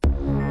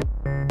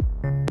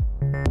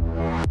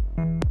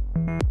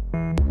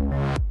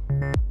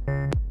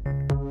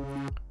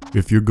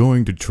If you're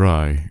going to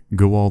try,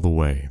 go all the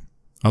way.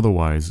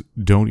 Otherwise,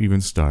 don't even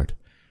start.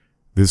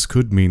 This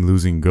could mean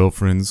losing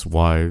girlfriends,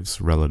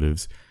 wives,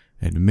 relatives,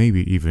 and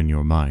maybe even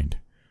your mind.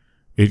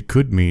 It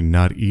could mean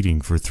not eating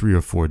for 3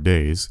 or 4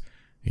 days.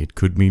 It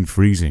could mean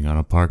freezing on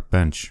a park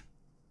bench.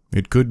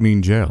 It could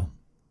mean jail.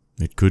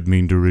 It could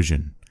mean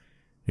derision.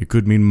 It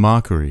could mean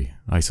mockery,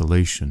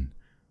 isolation.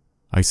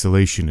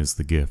 Isolation is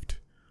the gift.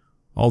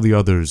 All the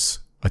others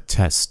a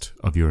test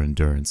of your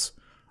endurance,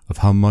 of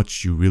how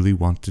much you really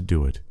want to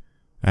do it.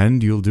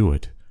 And you'll do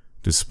it,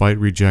 despite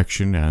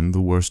rejection and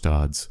the worst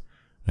odds,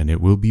 and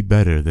it will be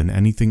better than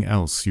anything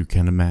else you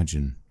can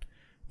imagine.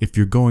 If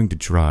you're going to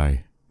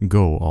try,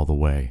 go all the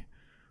way.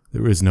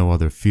 There is no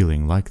other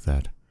feeling like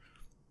that.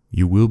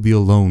 You will be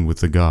alone with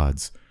the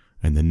gods,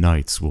 and the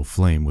nights will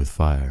flame with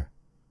fire.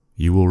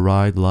 You will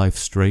ride life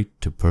straight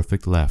to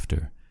perfect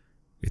laughter.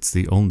 It's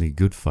the only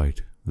good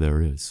fight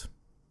there is.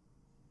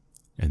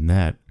 And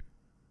that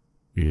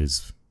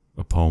is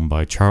a poem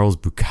by Charles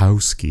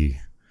Bukowski.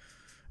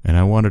 And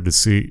I wanted to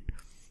see,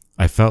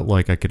 I felt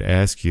like I could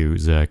ask you,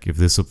 Zach, if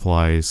this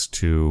applies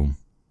to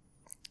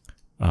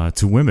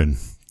women,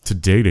 to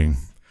dating,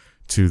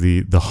 to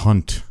the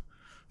hunt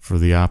for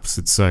the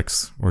opposite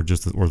sex, or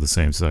the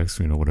same sex,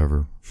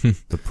 whatever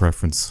the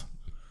preference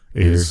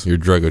is. Your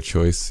drug of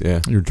choice,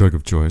 yeah. Your drug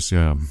of choice,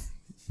 yeah.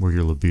 Where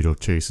your libido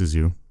chases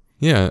you.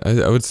 Yeah,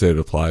 I would say it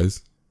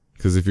applies.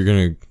 Because if you're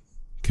going to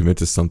commit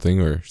to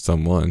something or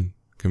someone,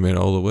 commit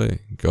all the way.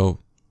 Go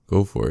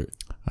for it.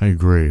 I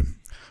agree.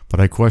 But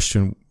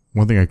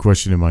one thing I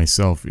question in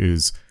myself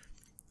is,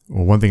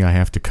 well, one thing I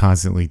have to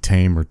constantly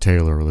tame or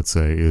tailor, let's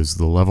say, is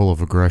the level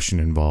of aggression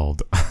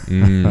involved.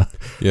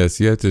 Yes,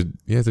 you have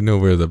to know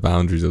where the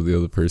boundaries of the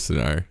other person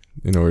are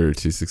in order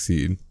to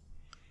succeed.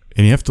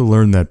 And you have to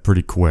learn that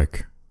pretty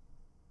quick,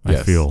 I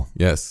feel.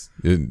 Yes.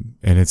 And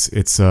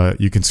it's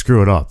you can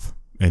screw it up.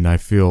 And I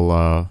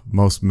feel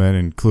most men,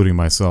 including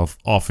myself,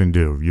 often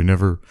do.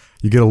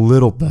 You get a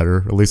little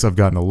better. At least I've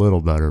gotten a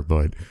little better,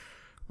 but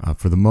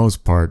for the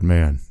most part,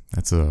 man,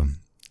 that's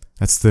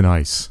thin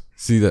ice.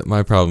 See, that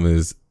my problem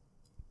is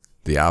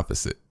the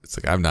opposite. It's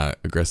like I'm not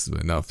aggressive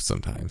enough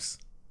sometimes.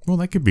 Well,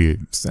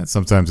 that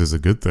sometimes is a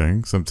good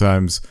thing.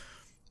 Sometimes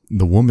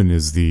the woman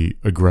is the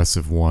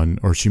aggressive one,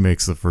 or she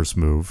makes the first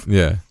move.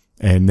 Yeah.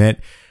 And that,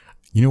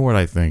 you know what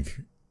I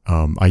think?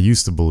 I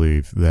used to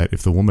believe that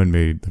if the woman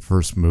made the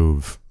first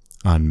move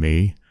on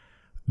me,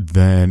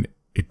 then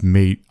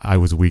I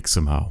was weak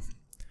somehow.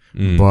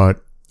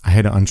 But I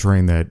had to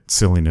untrain that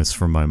silliness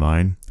from my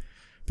mind,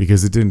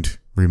 because it didn't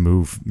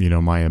remove,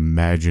 my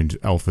imagined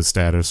alpha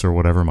status or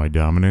whatever, my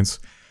dominance.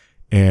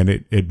 And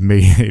it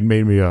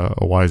made me a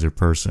wiser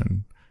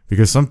person,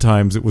 because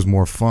sometimes it was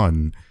more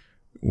fun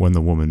when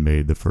the woman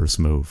made the first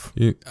move.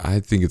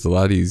 I think it's a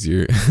lot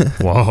easier.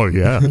 Well,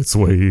 yeah, it's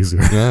way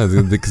easier. Yeah,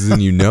 because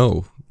then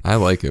I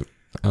like it.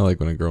 I like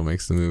when a girl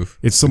makes the move.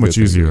 It's so much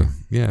easier.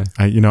 Yeah.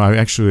 I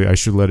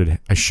should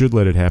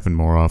let it happen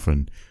more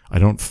often. I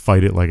don't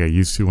fight it like I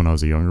used to when I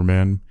was a younger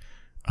man.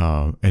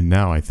 And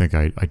now I think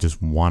I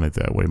just want it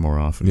that way more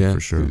often, for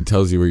sure. It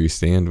tells you where you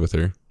stand with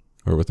her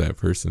or with that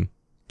person.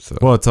 So.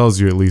 Well, it tells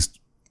you at least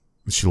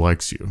she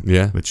likes you.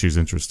 Yeah. That she's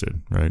interested,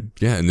 right?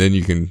 Yeah, and then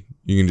you can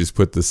just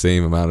put the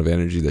same amount of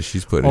energy that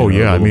she's putting in. Oh,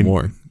 yeah.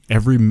 More. I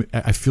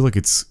feel like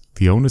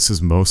the onus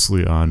is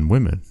mostly on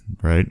women,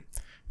 right?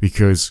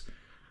 Because,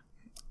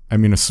 I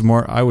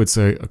would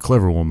say a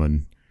clever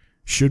woman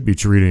should be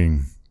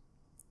treating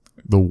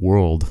the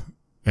world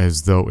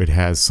as though it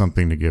has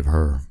something to give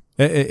her.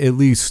 At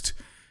least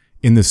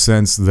in the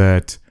sense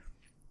that,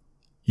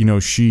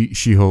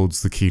 she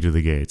holds the key to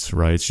the gates,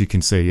 right? She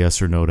can say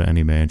yes or no to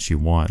any man she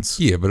wants.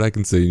 Yeah, but I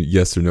can say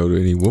yes or no to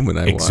any woman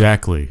I want.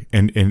 Exactly.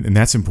 And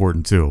that's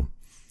important too.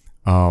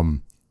 I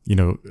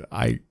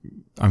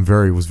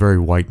was very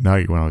white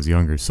knight when I was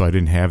younger, so I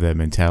didn't have that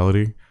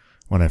mentality.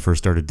 When I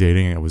first started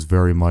dating, I was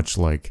very much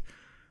like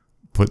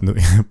putting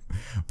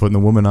the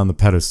woman on the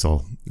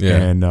pedestal. Yeah.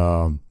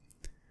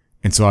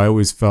 And so I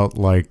always felt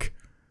like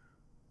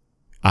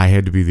I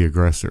had to be the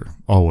aggressor,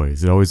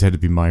 always. It always had to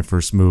be my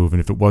first move, and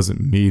if it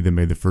wasn't me that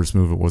made the first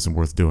move, it wasn't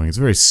worth doing. It's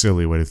a very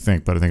silly way to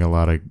think, but I think a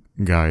lot of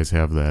guys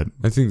have that.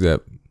 I think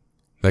that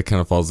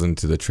kind of falls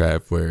into the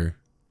trap where...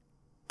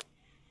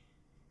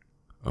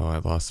 Oh, I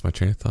lost my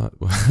train of thought.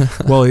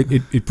 Well,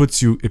 it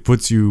puts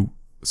you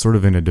sort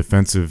of in a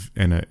defensive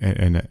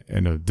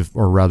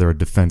or rather a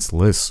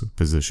defenseless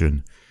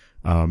position,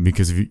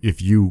 because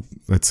if you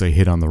let's say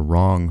hit on the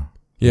wrong...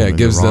 Yeah, it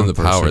gives them the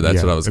power.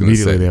 That's what I was going to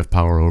say. Immediately they have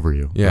power over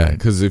you. Yeah,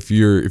 because if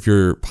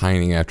you're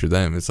pining after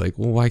them, it's like,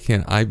 well, why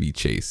can't I be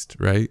chased,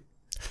 right?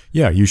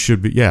 Yeah, you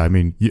should be. Yeah,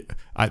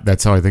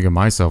 that's how I think of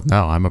myself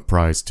now. I'm a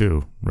prize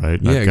too,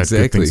 right? Yeah, I've got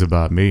exactly. good things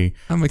about me.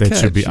 I'm a that catch.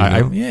 Should be.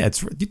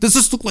 Does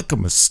this look like a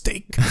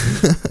mistake?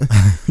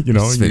 You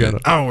got an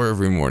hour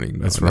every morning.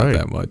 No, that's right. Not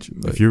that much.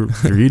 But. If you're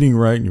eating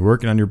right and you're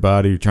working on your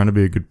body, you're trying to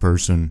be a good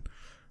person.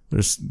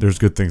 There's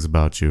good things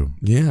about you.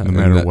 Yeah, no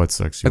matter what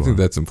sex you are. I think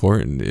that's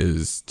important,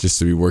 is just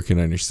to be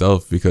working on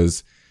yourself,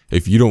 because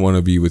if you don't want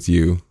to be with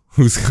you,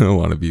 who's gonna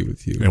want to be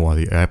with you? Yeah,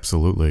 well,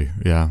 absolutely.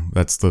 Yeah,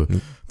 that's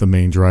the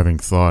main driving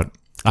thought.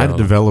 I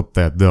developed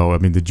that though. I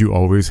mean, did you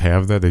always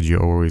have that? Did you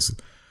always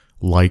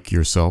like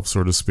yourself,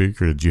 so to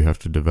speak, or did you have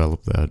to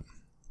develop that?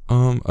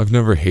 I've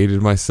never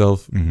hated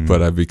myself,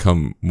 but I've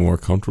become more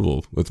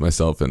comfortable with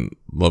myself and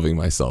loving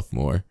myself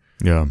more.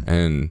 Yeah.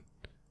 And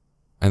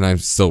I'm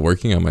still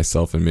working on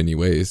myself in many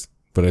ways,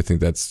 but I think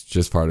that's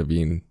just part of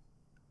being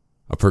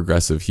a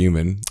progressive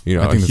human. You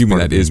know, a human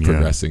that is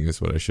progressing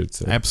is what I should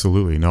say.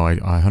 Absolutely. No, I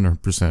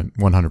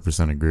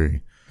 100%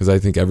 agree. Because I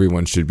think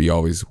everyone should be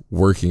always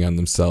working on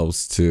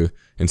themselves to,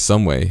 in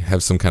some way,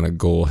 have some kind of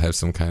goal, have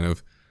some kind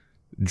of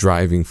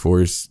driving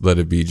force. Let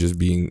it be just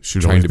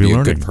trying to be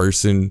a good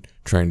person,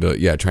 trying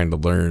to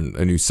learn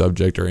a new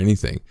subject or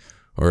anything,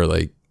 or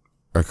like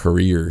a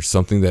career,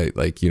 something that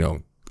like, you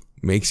know,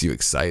 makes you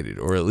excited,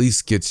 or at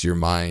least gets your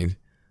mind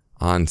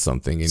on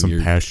something and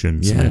some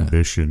passion, some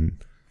ambition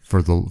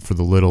for the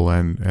little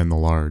and the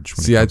large.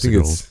 See, I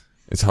think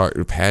it's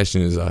hard.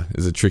 Passion is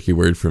a tricky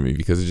word for me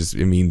because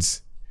it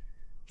means,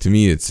 to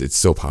me, it's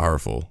so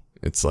powerful.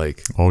 It's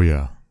like, oh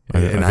yeah,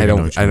 I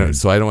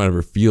don't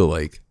ever feel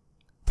like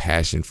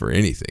passion for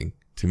anything.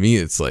 To me,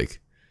 it's like,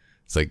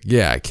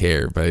 yeah, I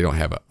care, but I don't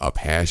have a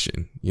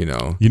passion, you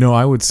know? You know,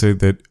 I would say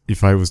that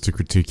if I was to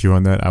critique you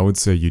on that, I would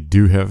say you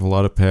do have a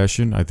lot of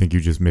passion. I think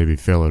you just maybe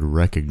fail at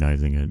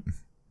recognizing it.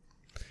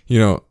 You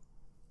know,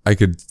 I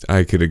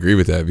could agree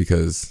with that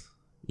because,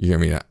 I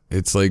mean,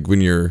 it's like when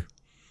you're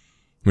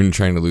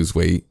trying to lose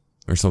weight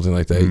or something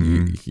like that,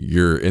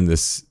 you're in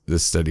this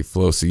steady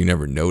flow, so you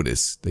never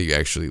notice that you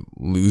actually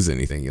lose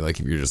anything. You're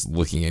like, if you're just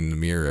looking in the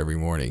mirror every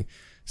morning.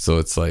 So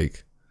it's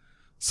like,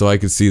 so I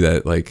could see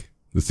that, like,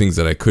 the things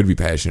that I could be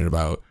passionate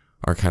about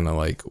are kind of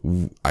like,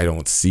 I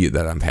don't see it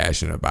that I'm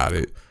passionate about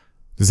it.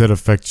 Does that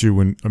affect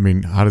you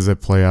how does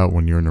that play out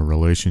when you're in a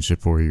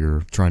relationship or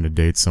you're trying to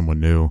date someone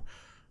new?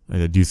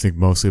 Do you think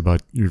mostly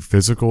about your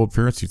physical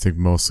appearance? Do you think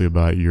mostly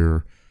about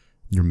your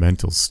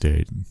mental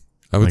state?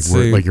 I would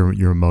say like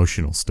your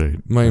emotional state.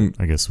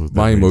 I guess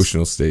my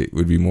emotional state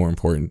would be more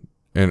important,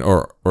 and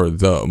or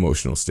the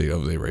emotional state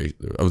of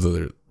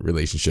the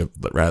relationship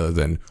rather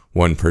than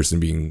one person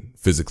being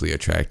physically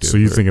attractive. So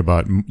you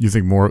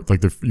think more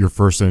like your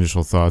first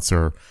initial thoughts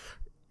are,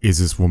 is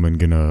this woman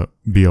gonna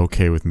be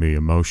okay with me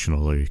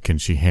emotionally? Can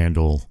she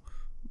handle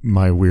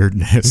my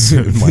weirdness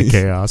and my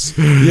chaos?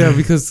 Yeah,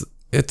 because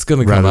it's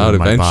gonna come out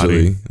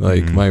eventually.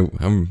 Like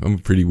I'm a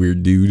pretty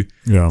weird dude.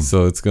 Yeah.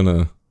 So it's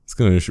gonna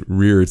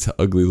rear its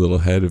ugly little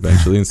head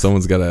eventually, and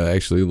someone's gotta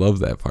actually love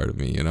that part of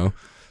me, you know?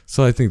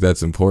 So I think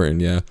that's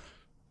important, yeah.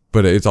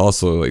 But it's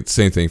also like the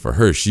same thing for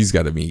her. She's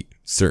got to meet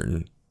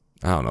certain,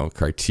 I don't know,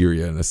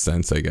 criteria in a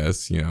sense, I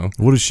guess, you know?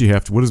 What does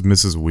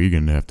Mrs.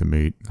 Wiegand have to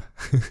meet?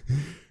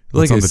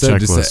 Like I said,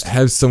 just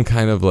have some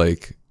kind of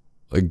like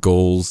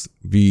goals,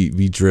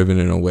 be driven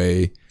in a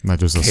way. Not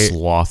just a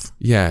sloth.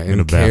 Yeah,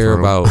 and care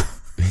about,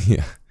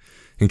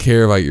 and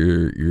care about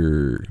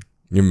your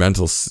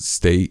mental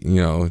state,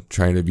 you know,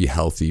 trying to be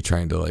healthy,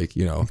 trying to like,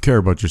 you know. Care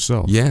about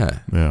yourself. Yeah.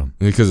 Yeah.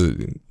 Because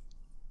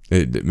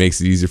it makes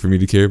it easier for me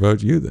to care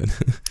about you then.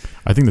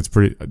 I think that's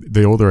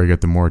the older I get,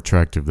 the more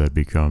attractive that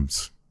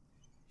becomes.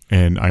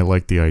 And I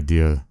like the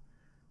idea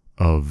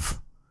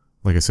of,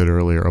 like I said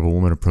earlier, of a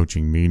woman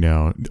approaching me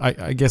now.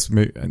 I guess,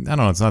 I don't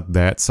know, it's not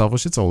that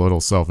selfish. It's a little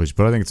selfish,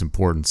 but I think it's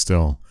important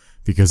still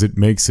because it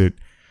makes it,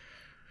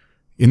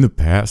 in the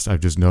past, I've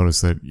just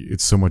noticed that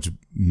it's so much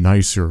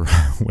nicer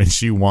when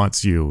she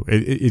wants you.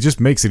 It just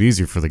makes it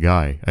easier for the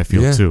guy, I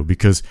feel, too,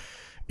 because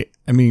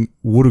I mean,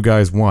 what do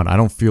guys want? I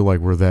don't feel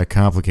like we're that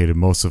complicated.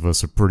 Most of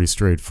us are pretty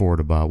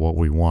straightforward about what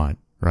we want,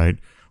 right?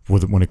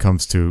 When it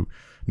comes to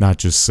not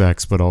just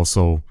sex, but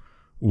also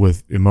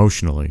with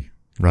emotionally,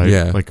 right?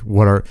 Yeah. Like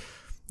what are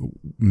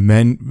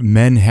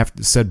men have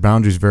to set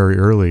boundaries very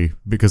early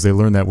because they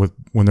learn that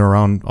when they're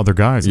around other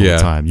guys all the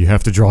time. You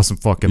have to draw some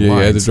fucking lines. Yeah,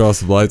 you have to draw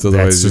some lines,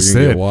 otherwise you're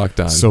going to get walked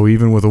on. So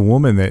even with a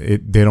woman,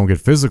 they don't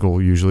get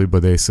physical usually,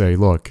 but they say,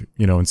 look,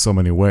 you know, in so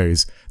many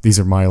ways, these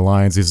are my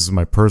lines, this is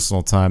my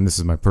personal time, this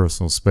is my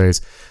personal space,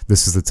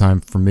 this is the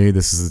time for me,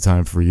 this is the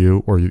time for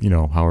you, or, you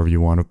know, however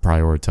you want to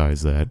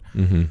prioritize that.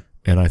 Mm-hmm.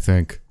 And I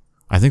think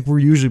we're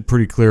usually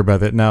pretty clear about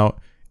that. Now,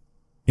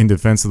 in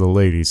defense of the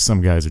ladies,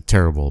 some guys are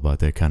terrible about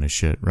that kind of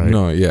shit, right?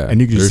 No, yeah. And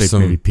you can just say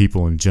maybe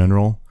people in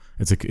general.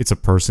 It's a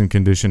person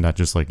condition, not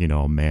just like, you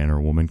know, a man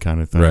or woman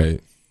kind of thing.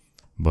 Right.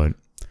 But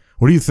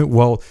what do you think?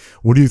 Well,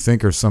 what do you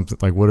think are something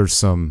like? What are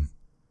some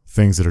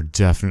things that are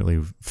definitely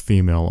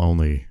female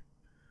only,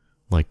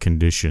 like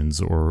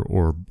conditions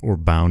or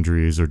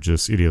boundaries or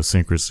just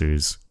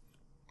idiosyncrasies,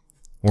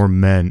 or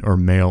men or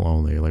male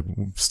only? Like,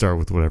 start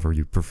with whatever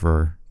you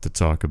prefer to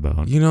talk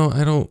about. You know,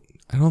 I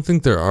don't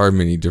think there are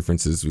many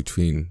differences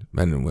between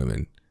men and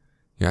women.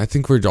 Yeah, I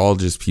think we're all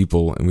just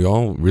people, and we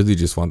all really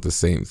just want the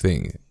same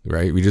thing,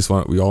 right?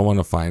 We all want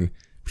to find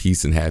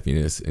peace and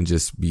happiness and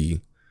just be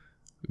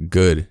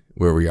good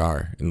where we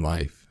are in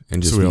life.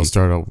 And just so we all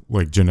start out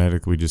like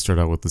genetically, just start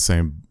out with the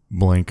same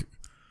blank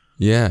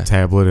Yeah.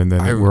 tablet, and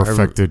then we're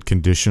affected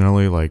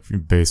conditionally, like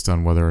based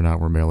on whether or not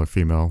we're male or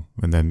female,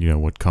 and then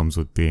what comes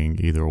with being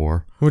either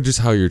or. Well, just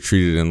how you're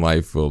treated in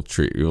life will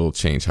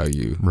change how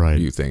you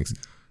view things.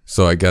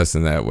 So I guess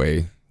in that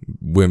way,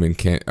 women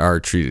are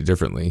treated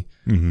differently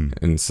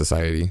in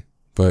society,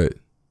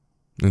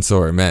 and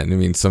so are men. I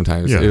mean,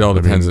 sometimes it all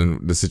depends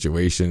on the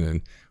situation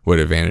and what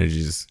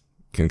advantages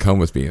can come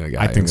with being a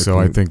guy. I think so.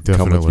 I think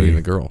definitely come with being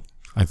a girl.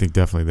 I think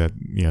definitely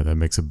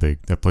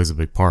that plays a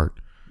big part.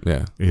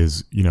 Yeah,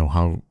 is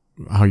how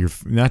you're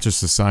not just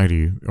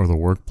society or the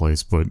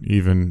workplace, but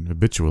even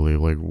habitually,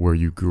 like where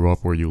you grew up,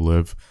 where you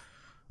live.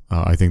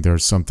 I think there are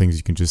some things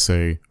you can just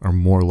say are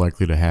more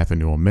likely to happen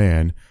to a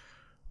man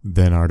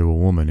than are to a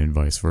woman, and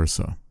vice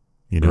versa.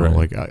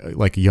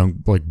 Like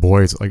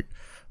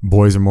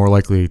boys are more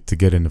likely to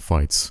get into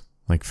fights,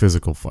 like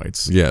physical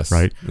fights. Yes.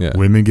 Right. Yeah.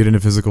 Women get into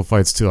physical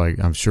fights too.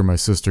 I'm sure my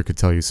sister could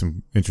tell you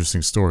some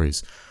interesting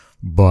stories,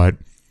 but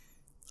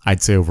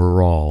I'd say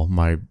overall,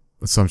 my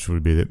assumption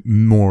would be that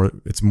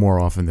it's more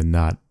often than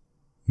not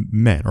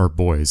men or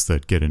boys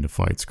that get into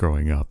fights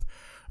growing up.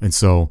 And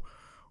so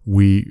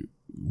we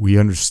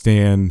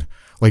understand,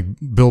 like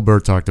Bill Burr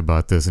talked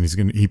about this,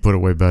 and he put it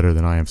way better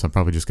than I am, so I'm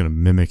probably just going to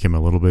mimic him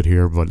a little bit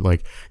here, but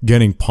like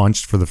getting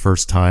punched for the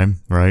first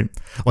time, right?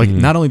 Like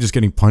not only just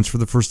getting punched for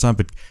the first time,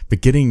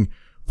 but getting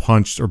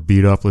punched or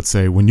beat up, let's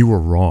say, when you were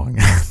wrong.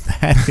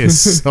 That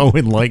is so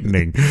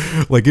enlightening.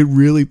 Like it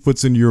really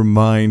puts into your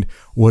mind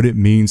what it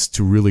means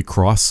to really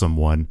cross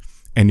someone.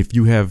 And if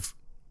you have,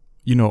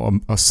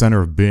 a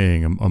center of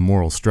being, a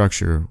moral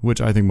structure,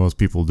 which I think most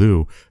people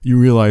do, you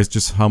realize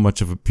just how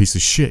much of a piece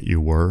of shit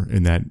you were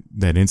in that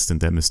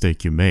instant, that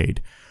mistake you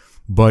made.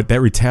 But that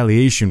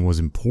retaliation was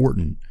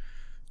important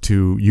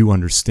to you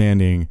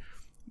understanding,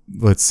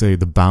 let's say,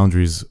 the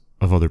boundaries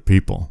of other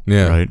people.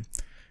 Yeah. Right?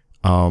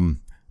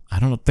 I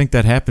don't think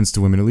that happens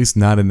to women, at least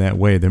not in that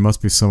way. There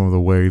must be some of the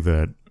way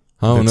that's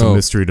a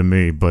mystery to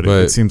me, but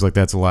it seems like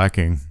that's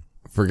lacking.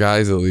 For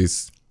guys, at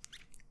least,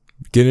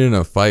 getting in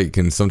a fight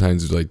can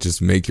sometimes like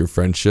just make your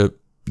friendship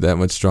that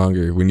much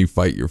stronger when you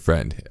fight your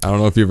friend. I don't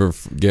know if you've ever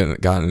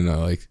gotten in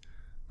at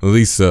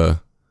least a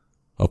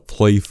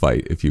play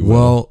fight, if you will.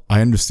 Well,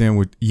 I understand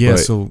what. Yeah,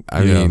 but,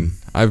 I mean,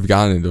 I've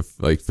gotten into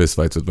like fist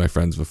fights with my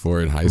friends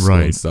before in high school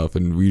and stuff,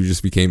 and we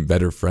just became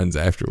better friends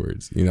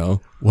afterwards.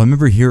 Well, I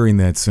remember hearing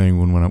that saying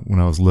when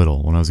I was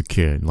little, when I was a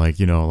kid,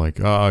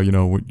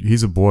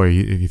 he's a boy.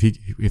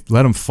 If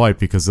let him fight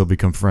because they'll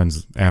become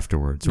friends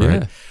afterwards,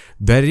 right? Yeah.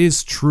 That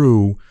is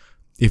true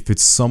if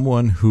it's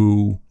someone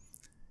who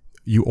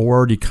you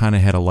already kind of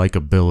had a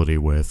likability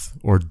with,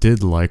 or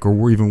did like, or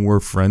were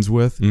friends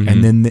with,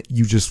 and then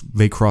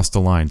they crossed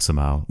the line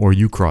somehow, or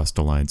you crossed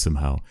the line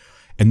somehow.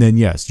 And then,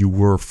 yes, you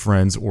were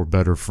friends or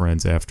better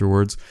friends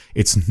afterwards.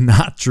 It's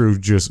not true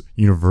just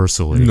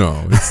universally.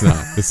 No, it's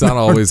not. It's not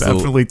always.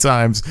 Definitely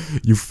times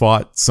you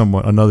fought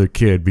another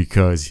kid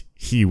because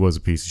he was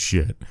a piece of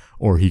shit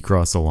or he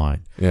crossed the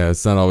line. Yeah,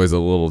 it's not always a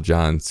Little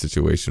John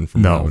situation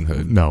from Robin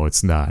Hood. No,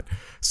 it's not.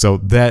 So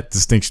that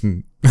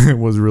distinction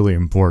was really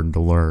important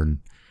to learn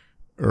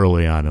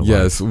early on in life.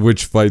 Yes,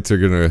 which fights are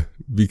going to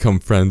become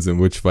friends and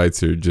which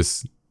fights are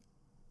just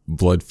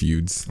blood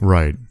feuds.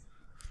 Right.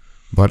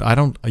 But I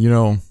don't, at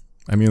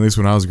least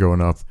when I was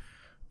growing up,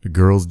 the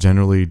girls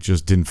generally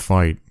just didn't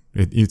fight.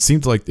 It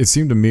seemed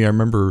to me, I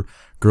remember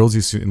girls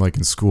used to,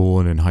 in school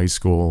and in high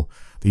school,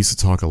 they used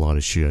to talk a lot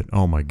of shit.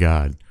 Oh my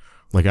God.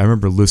 Like I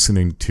remember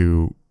listening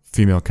to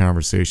female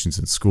conversations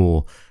in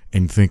school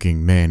and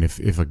thinking, man,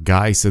 if a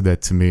guy said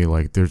that to me,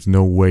 like there's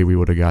no way we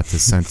would have got to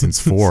sentence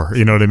 4.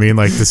 You know what I mean?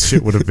 Like this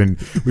shit would have been,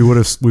 we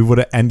would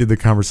have ended the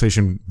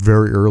conversation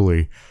very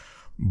early.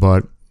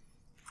 But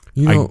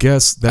I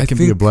guess that can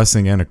be a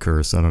blessing and a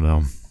curse. I don't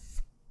know.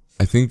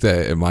 I think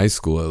that at my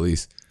school, at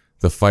least,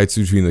 the fights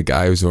between the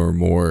guys were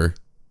more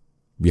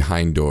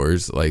behind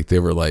doors. Like they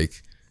were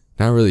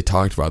not really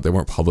talked about. They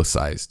weren't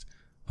publicized.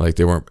 Like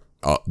they weren't.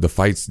 The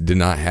fights did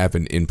not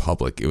happen in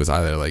public. It was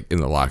either in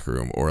the locker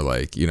room or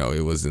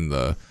it was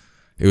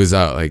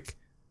out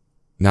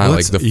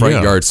not the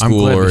front yard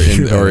school or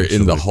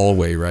in the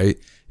hallway, right?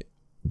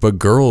 But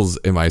girls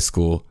in my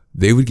school,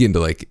 they would get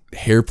into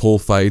hair pull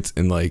fights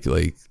and like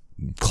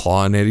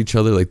clawing at each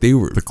other. Like they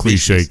were the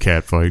cliche vicious.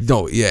 Cat fight.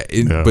 No, yeah,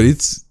 but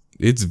it's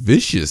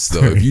vicious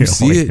though. If you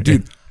see it,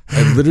 dude,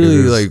 I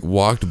literally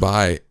walked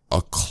by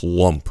a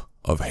clump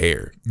of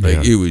hair.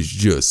 It was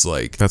just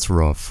that's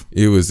rough.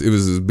 It was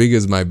as big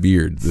as my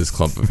beard, this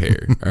clump of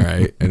hair. All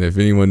right. And if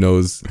anyone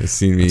has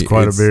seen me, it's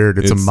quite a beard.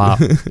 It's a mop.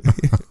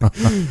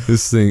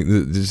 This thing,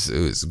 it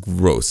was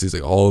gross. It's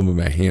all over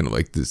my hand. I'm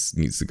like, this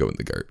needs to go in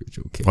the garbage.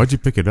 Okay. Why'd you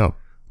pick it up?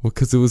 Well,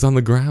 because it was on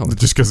the ground.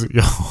 Just because,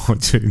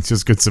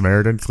 just Good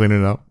Samaritan, clean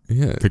it up.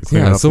 Yeah,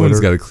 someone's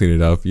got to clean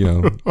it up.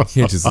 You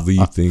can't just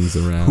leave things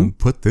around. Who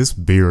put this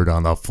beard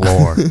on the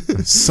floor?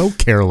 So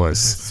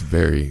careless. It's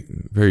very,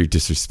 very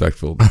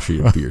disrespectful to treat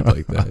a beard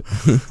like that.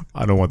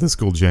 I don't want the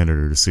school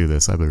janitor to see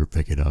this. I better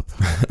pick it up.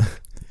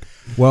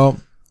 Well,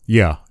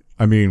 yeah.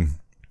 I mean,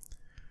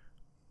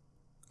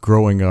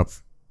 growing up,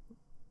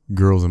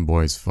 girls and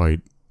boys fight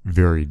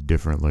very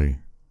differently.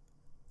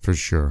 for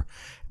sure.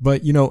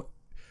 But,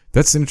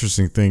 that's an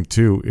interesting thing,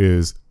 too,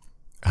 is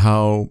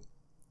how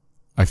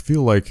I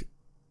feel like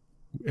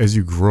as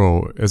you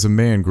grow, as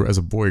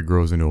a boy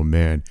grows into a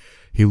man,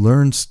 he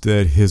learns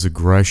that his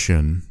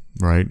aggression,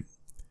 right?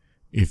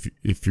 If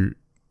you,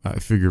 I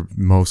figure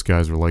most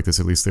guys were like this,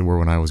 at least they were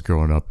when I was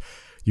growing up.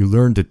 You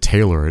learn to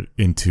tailor it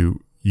into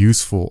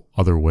useful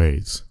other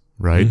ways,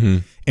 right? Mm-hmm.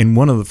 And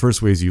one of the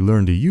first ways you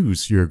learn to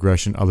use your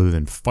aggression other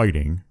than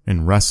fighting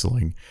and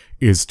wrestling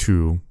is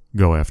to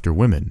go after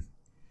women.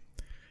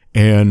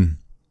 And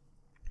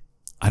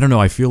I don't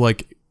know, I feel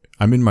like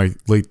I'm in my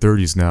late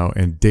 30s now,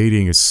 and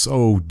dating is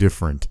so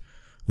different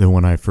than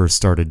when I first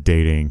started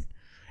dating.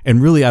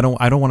 And really, I don't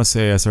want to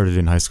say I started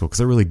in high school,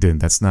 because I really didn't.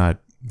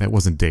 That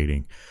wasn't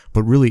dating.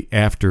 But really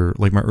after,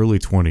 like, my early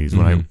 20s,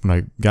 when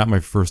I got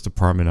my first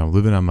apartment, I was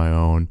living on my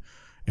own,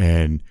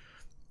 and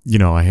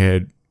I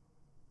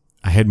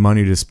had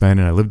money to spend,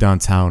 and I lived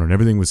downtown, and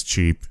everything was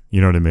cheap.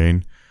 You know what I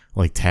mean?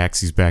 Like,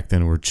 taxis back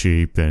then were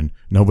cheap, and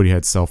nobody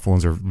had cell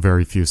phones, or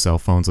very few cell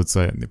phones. Let's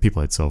say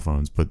people had cell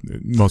phones, but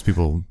most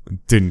people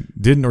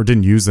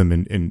didn't use them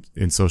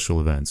in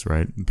social events,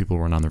 right? People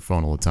weren't on their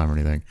phone all the time or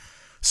anything.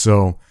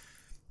 So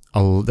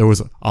there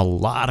was a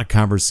lot of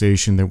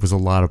conversation. There was a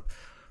lot of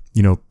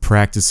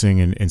practicing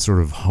and sort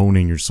of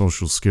honing your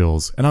social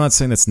skills. And I'm not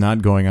saying that's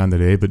not going on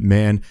today, but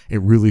man, it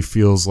really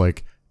feels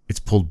like it's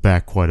pulled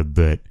back quite a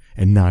bit,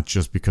 and not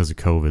just because of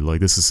COVID.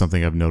 Like, this is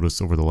something I've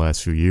noticed over the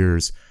last few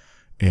years.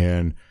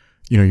 And,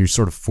 you're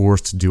sort of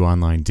forced to do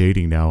online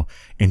dating now.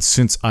 And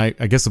since I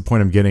guess the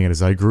point I'm getting at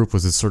is I grew up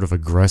with this sort of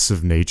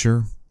aggressive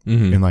nature,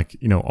 and like,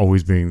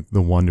 always being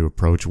the one to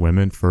approach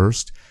women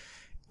first.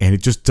 And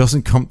it just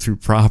doesn't come through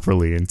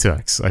properly in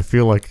text. I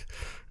feel like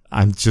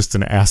I'm just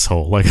an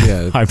asshole. Like,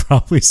 I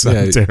probably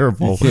sound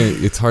terrible.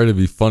 It's hard to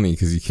be funny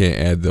because you can't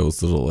add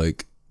those little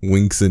like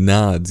winks and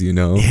nods,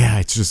 Yeah,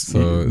 it's just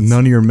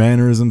none of your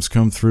mannerisms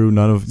come through.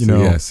 None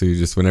of so you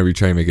just, whenever you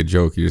try to make a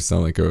joke, you just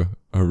sound like a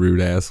rude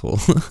asshole.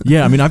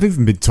 Yeah, I mean, I've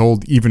even been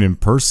told, even in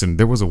person.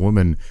 There was a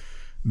woman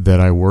that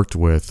I worked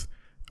with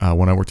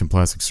when I worked in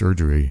plastic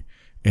surgery,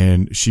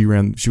 and she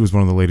was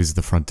one of the ladies at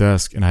the front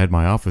desk, and I had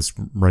my office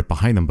right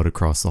behind them, but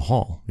across the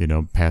hall,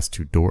 past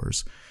two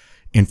doors.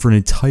 And for an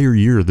entire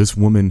year, this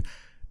woman,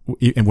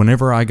 and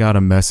whenever I got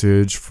a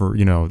message for,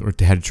 or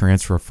had to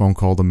transfer a phone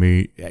call to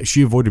me,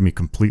 she avoided me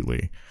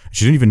completely.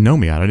 She didn't even know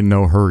me. I didn't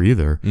know her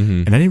either.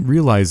 Mm-hmm. And I didn't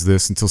realize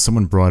this until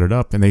someone brought it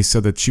up, and they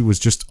said that she was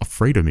just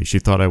afraid of me. She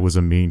thought I was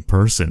a mean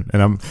person.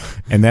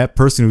 And that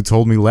person who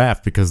told me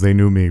laughed because they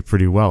knew me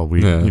pretty well.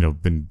 We,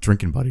 been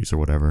drinking buddies or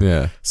whatever.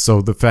 Yeah.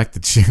 So the fact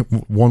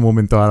that one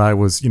woman thought I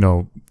was,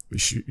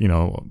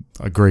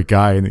 a great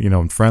guy and,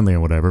 and friendly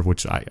and whatever,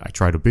 which I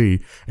try to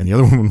be. And the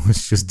other woman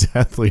was just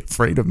deathly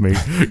afraid of me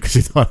because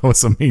she thought I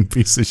was a mean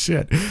piece of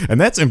shit.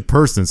 And that's in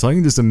person. So I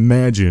can just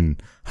imagine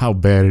how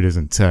bad it is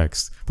in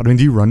text. But I mean,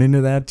 do you run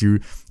into that?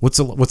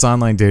 What's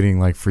online dating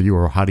like for you,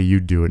 or how do you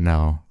do it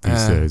now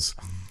these days?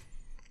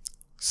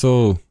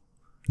 So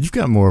you've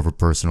got more of a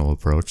personal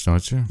approach,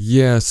 don't you?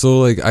 Yeah. So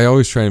like, I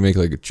always try to make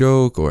like a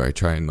joke, or I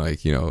try and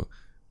like,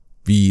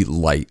 be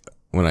light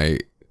when I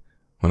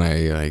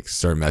like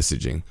start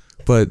messaging.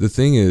 But the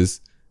thing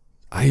is,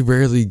 I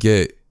rarely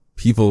get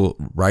people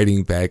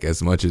writing back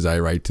as much as I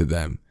write to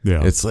them.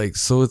 Yeah. It's like,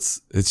 so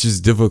it's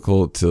just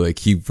difficult to like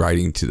keep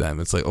writing to them.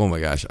 It's like, oh my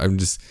gosh,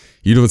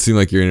 you don't seem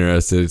like you're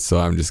interested, so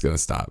I'm just going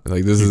to stop.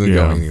 Like, this isn't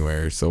going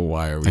anywhere. So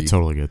why are we? I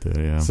totally get that.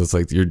 Yeah. So it's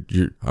like,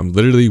 I'm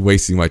literally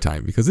wasting my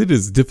time because it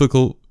is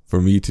difficult for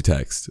me to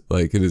text.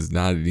 Like, it is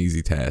not an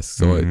easy task.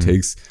 So it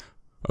takes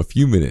a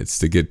few minutes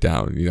to get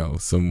down,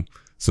 some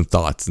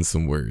thoughts and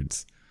some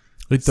words.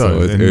 It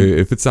does. So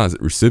if it's not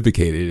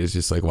reciprocated, it's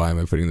just like, why am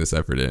I putting this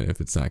effort in if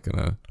it's not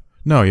gonna?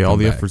 No, yeah, all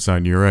the effort's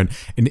on your end.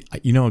 And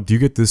do you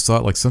get this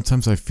thought? Like,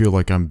 sometimes I feel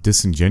like I'm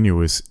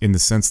disingenuous in the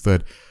sense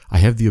that I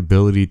have the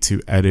ability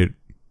to edit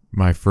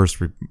my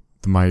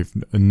my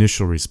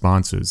initial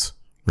responses,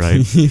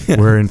 right? Yeah.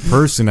 Where in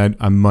person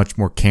I'm much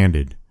more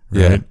candid,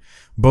 right? Yeah.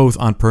 Both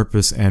on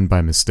purpose and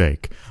by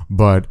mistake.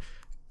 But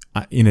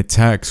in a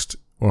text,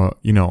 or,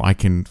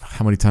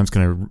 how many times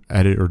can I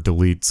edit or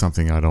delete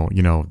something? I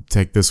don't,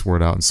 take this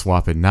word out and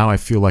swap it. Now I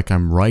feel like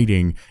I'm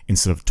writing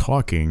instead of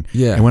talking.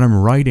 Yeah. And when I'm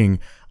writing,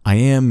 I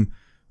am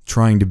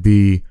trying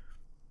to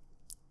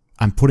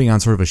I'm putting on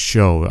sort of a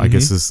show, I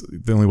guess is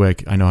the only way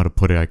I know how to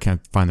put it. I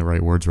can't find the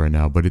right words right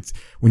now, but it's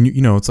when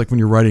it's like when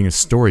you're writing a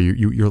story,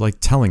 you're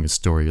like telling a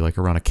story, you're like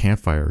around a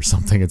campfire or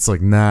something. It's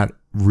like not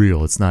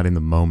real. It's not in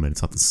the moment.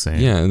 It's not the same.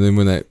 Yeah. And then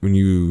when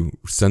you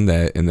send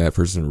that and that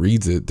person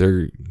reads it,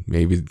 they're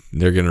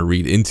going to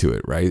read into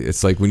it, right?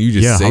 It's like when you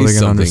just say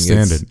something,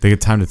 understand it. They get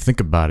time to think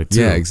about it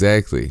too. Yeah,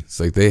 exactly. It's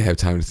like they have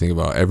time to think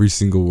about every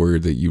single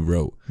word that you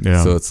wrote.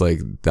 Yeah. So it's like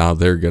now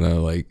they're going to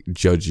like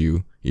judge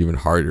you even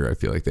harder. I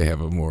feel like they have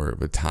more of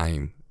a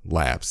time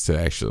lapse to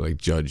actually like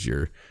judge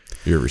your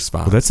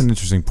response. Well, that's an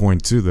interesting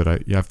point too that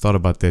I've thought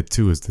about that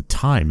too, is the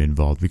time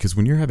involved, because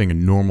when you're having a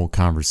normal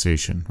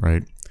conversation,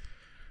 right?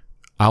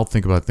 I'll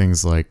think about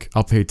things like,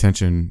 I'll pay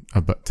attention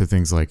to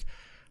things like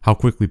how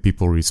quickly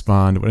people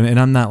respond. And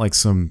I'm not like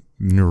some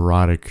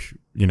neurotic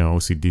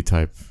OCD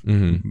type,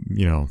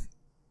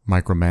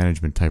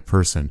 micromanagement type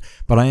person,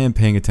 but I am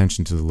paying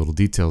attention to the little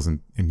details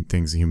and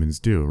things humans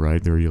do,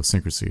 right? Their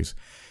idiosyncrasies.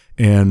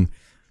 And,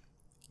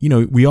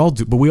 we all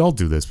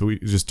do this, but we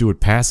just do it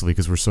passively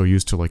because we're so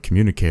used to like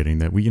communicating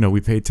that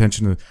we pay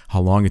attention to how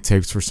long it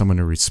takes for someone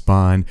to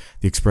respond,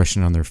 the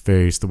expression on their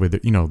face, the way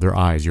that, their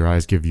eyes, your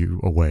eyes give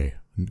you away.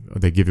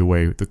 They give you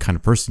away the kind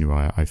of person you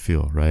are, I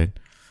feel, right?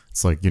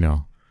 It's like,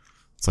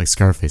 it's like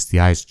Scarface,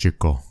 the eyes,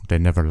 chico, they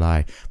never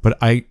lie. But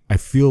I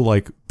feel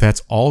like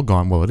that's all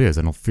gone. Well, it is.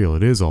 I don't feel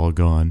it is all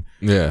gone.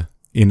 Yeah.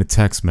 In a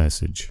text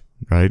message,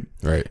 right?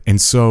 Right. And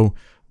so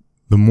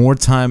the more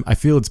time, I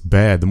feel it's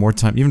bad, the more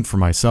time, even for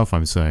myself,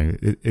 I'm saying,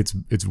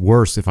 it's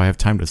worse if I have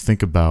time to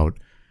think about,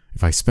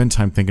 if I spend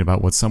time thinking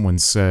about what someone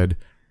said,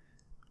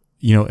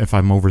 if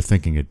I'm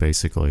overthinking it,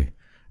 basically.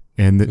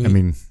 And because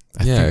then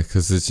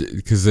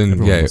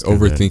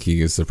overthinking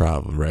is the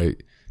problem, right?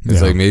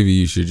 It's like maybe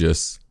you should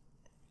just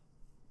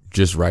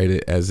write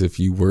it as if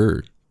you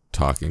were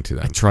talking to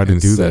them. I try to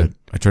do that.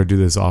 I try to do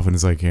this as often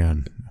as I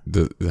can.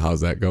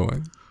 How's that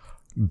going?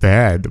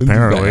 Bad,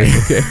 apparently.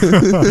 Bad,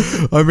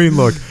 okay. I mean,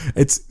 look,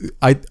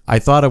 I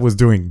thought I was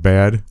doing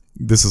bad.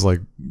 This is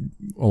like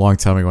a long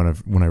time ago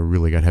when I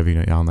really got heavy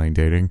into online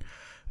dating,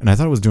 and I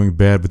thought I was doing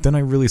bad. But then I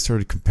really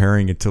started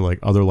comparing it to like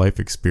other life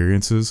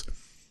experiences,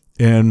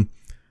 and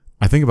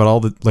I think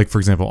about for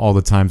example, all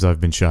the times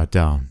I've been shot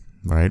down,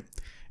 right?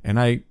 And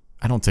I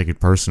don't take it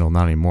personal,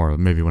 not anymore.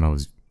 Maybe when I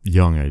was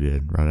young I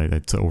did, right? I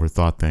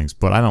overthought things,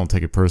 but I don't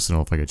take it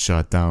personal if I get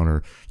shot down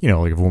or,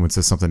 like if a woman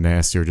says something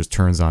nasty or just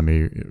turns on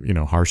me,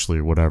 harshly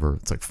or whatever.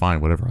 It's like,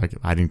 fine, whatever.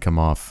 I didn't come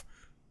off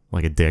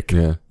like a dick.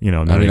 Yeah.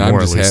 Not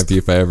anymore, I'm just happy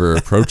if I ever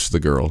approach the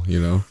girl,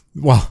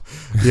 Well,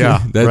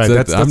 yeah,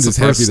 that's I'm just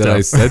happy step. that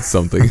I said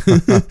something.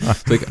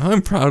 Like,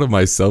 I'm proud of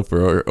myself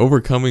for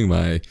overcoming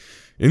my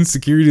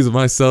insecurities of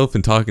myself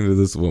and talking to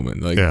this woman.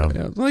 Like,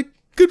 like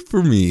good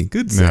for me.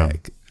 Good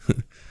Zach. Yeah.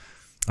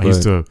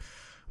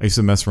 I used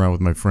to mess around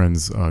with my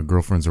friends'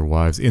 girlfriends or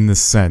wives in the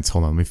sense.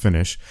 Hold on, let me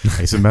finish.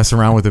 I used to mess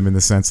around with them in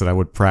the sense that I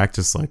would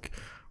practice like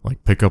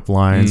pickup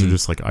lines or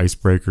just like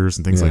icebreakers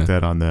and things like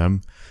that on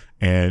them.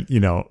 And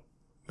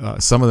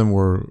some of them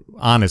were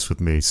honest with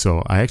me,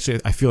 so I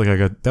feel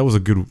like that was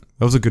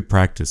a good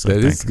practice. That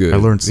is good. I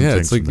learned some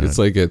things. It's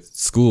like at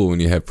school when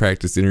you have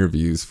practice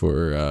interviews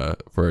for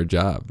a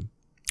job.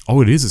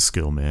 Oh, it is a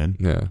skill, man.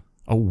 Yeah.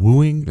 Oh,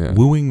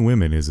 wooing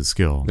women is a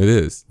skill. It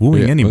is.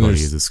 Wooing anybody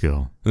is a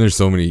skill. And there's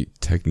so many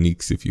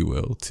techniques, if you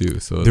will, too.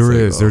 So it's there like,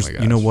 is. There's,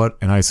 you know what?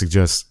 And I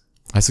suggest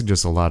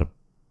a lot of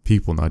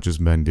people, not just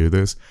men, do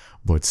this,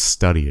 but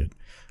study it.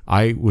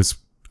 I was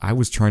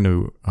trying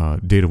to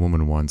date a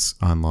woman once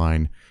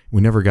online.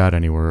 We never got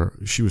anywhere.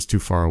 She was too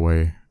far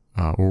away,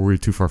 or we were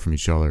too far from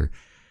each other.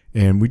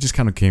 And we just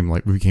kind of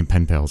we became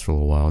pen pals for a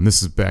little while. And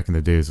this is back in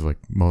the days of it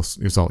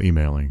was all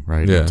emailing,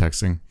 right? Yeah. And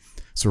texting.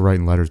 So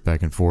writing letters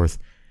back and forth.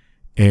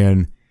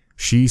 And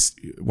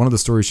one of the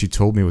stories she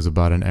told me was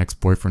about an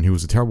ex-boyfriend who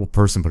was a terrible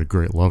person but a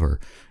great lover,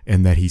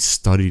 and that he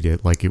studied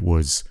it like it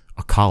was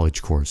a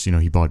college course.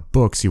 He bought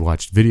books, he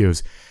watched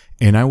videos,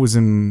 and I was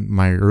in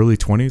my early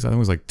 20s. I think I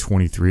was like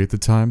 23 at the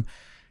time,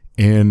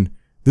 and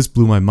this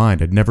blew my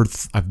mind. I had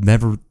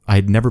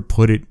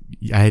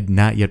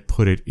not yet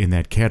put it in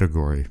that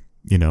category.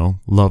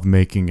 Love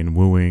making and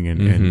wooing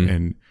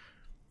and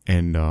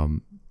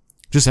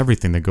just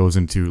everything that goes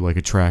into like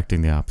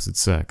attracting the opposite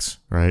sex,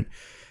 right?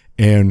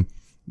 And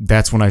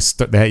that's when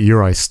that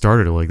year I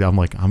started it like that. I'm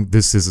like,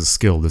 this is a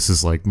skill. This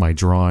is like my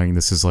drawing.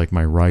 This is like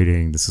my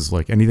writing. This is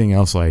like anything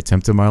else I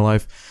attempt in my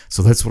life.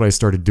 So that's what I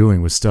started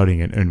doing, was studying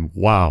it. And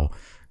wow,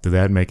 did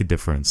that make a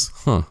difference?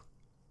 Huh.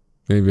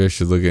 Maybe I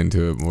should look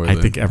into it more. I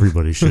think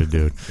everybody should,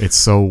 dude. It's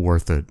so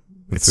worth it.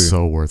 It's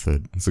so worth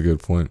it. That's a good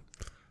point.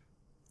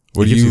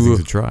 What do you think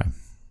to try?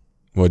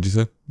 What'd you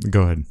say?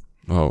 Go ahead.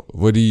 Oh,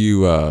 what do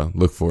you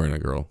look for in a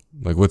girl?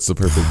 Like, what's the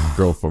perfect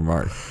girl for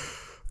Mark?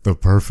 The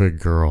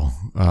perfect girl.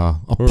 A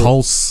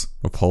pulse.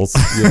 A pulse?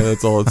 Yeah,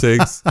 that's all it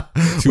takes.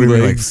 Two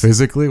legs. Like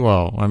physically?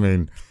 Well, I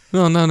mean.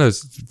 No.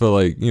 But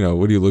like,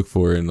 what do you look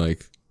for in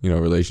like, a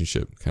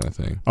relationship kind of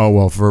thing? Oh,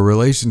 well, for a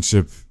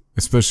relationship,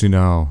 especially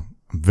now,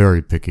 I'm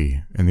very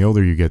picky. And the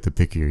older you get, the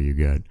pickier you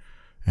get.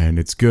 And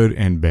it's good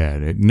and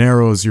bad. It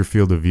narrows your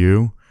field of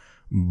view,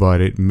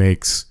 but it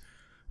makes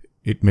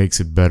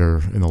it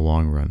better in the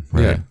long run,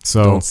 right? Yeah,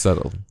 so don't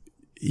settle.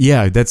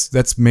 Yeah,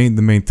 the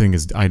main thing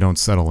is I don't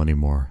settle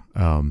anymore,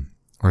 or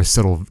I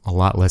settle a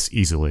lot less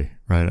easily,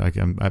 right?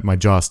 My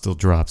jaw still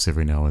drops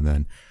every now and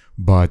then,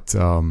 but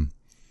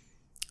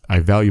I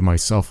value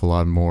myself a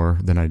lot more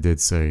than I did,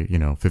 say,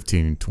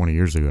 15, 20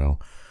 years ago.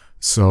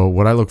 So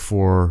what I look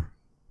for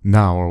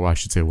now, or I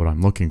should say what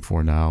I'm looking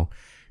for now,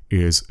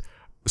 is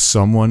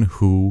someone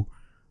who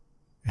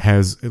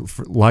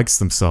likes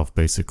themselves,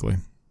 basically.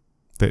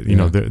 That,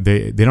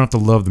 they don't have to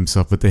love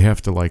themselves, but they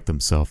have to like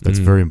themselves. That's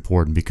very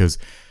important, because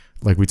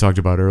like we talked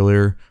about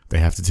earlier, they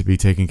have to be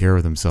taking care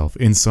of themselves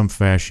in some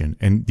fashion.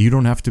 And you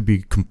don't have to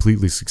be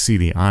completely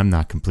succeeding. I'm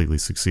not completely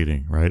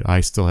succeeding, right?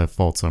 I still have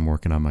faults I'm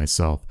working on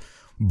myself.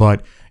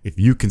 But if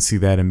you can see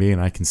that in me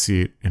and I can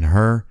see it in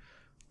her,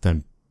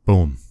 then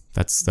boom.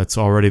 That's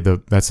already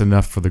that's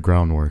enough for the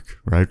groundwork,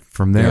 right?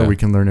 From there, Yeah. we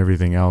can learn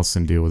everything else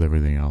and deal with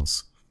everything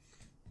else.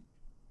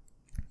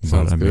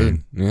 Sounds But,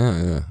 good.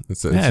 Yeah.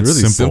 It's yeah, really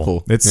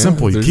simple. It's Yeah,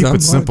 simple. You there's keep not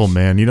it simple, much.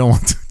 man. You don't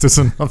want there's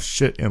enough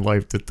shit in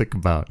life to think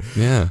about.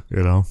 Yeah.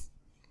 You know.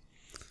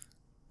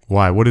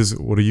 Why? What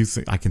do you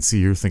think? I can see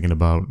you're thinking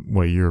about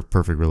what your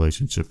perfect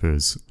relationship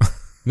is.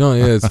 No,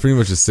 yeah, it's pretty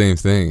much the same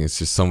thing. It's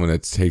just someone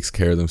that takes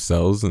care of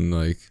themselves and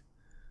like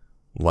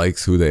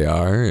likes who they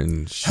are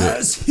and shit.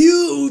 Has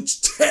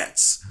huge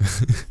tits.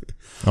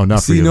 Oh,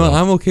 not See, for you. you know, though.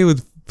 I'm okay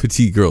with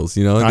petite girls.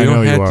 You know, I they know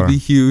don't you have to are. be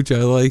huge. I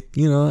like,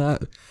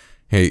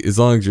 hey, as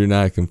long as you're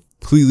not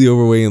completely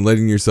overweight and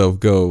letting yourself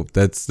go,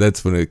 that's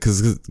when it.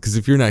 Because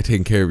if you're not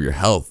taking care of your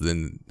health,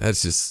 then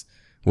that's just.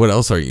 What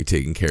else are you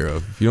taking care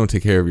of? If you don't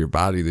take care of your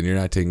body, then you're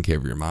not taking care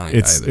of your mind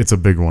either. It's a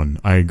big one.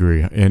 I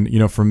agree.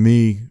 And for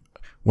me,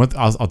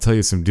 I'll tell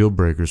you some deal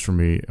breakers for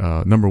me.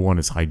 Number one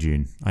is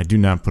hygiene. I do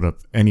not put up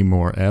any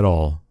more at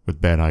all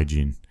with bad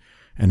hygiene,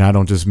 and I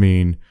don't just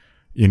mean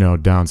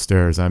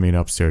downstairs. I mean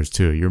upstairs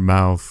too. Your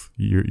mouth,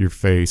 your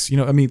face.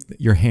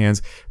 Your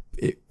hands.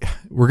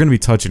 We're gonna be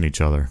touching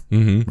each other,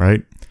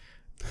 right?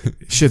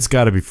 Shit's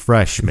got to be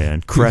fresh,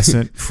 man.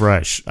 Crescent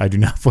fresh. I do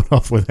not put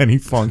up with any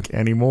funk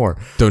anymore.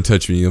 Don't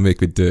touch me, you'll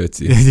make me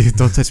dirty.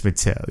 Don't touch my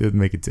tail. You'll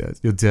make it dead.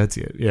 You'll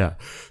dirty it. Yeah.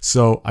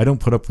 So I don't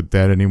put up with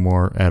that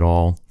anymore at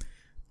all.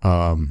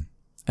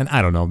 And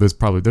I don't know.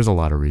 There's a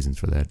lot of reasons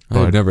for that. I've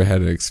But never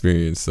had an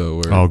experience though.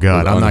 Where Oh,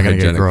 God, with I'm not gonna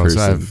get unhygienic gross.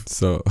 person,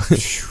 so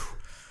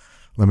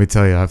let me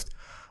tell you,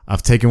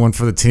 I've taken one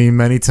for the team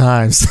many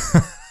times.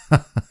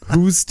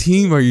 whose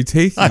team are you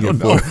taking I it don't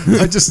know. for?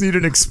 I just need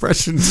an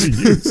expression to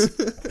use.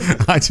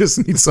 I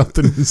just need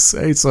something to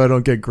say so I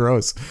don't get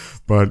gross.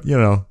 But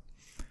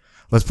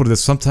let's put it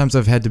this. Sometimes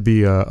I've had to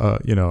be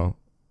a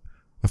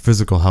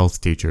physical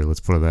health teacher. Let's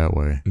put it that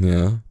way.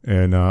 Yeah,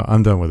 And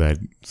I'm done with that.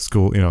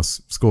 School's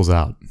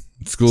out.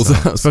 school's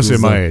out, Especially at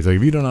school's my out. age. Like,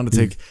 if you don't know how to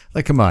take,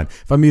 like, come on.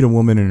 If I meet a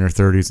woman in her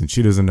 30s and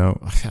she doesn't know,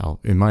 hell,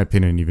 in my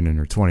opinion, even in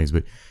her 20s,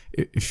 but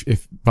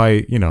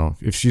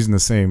if she's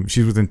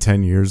she's within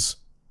 10 years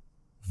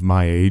of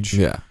my age,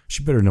 Yeah,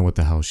 she better know what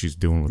the hell she's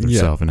doing with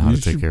herself and how you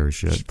to take should- care of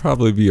shit. Should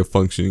probably be a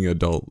functioning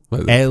adult by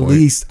this At point.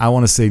 least, I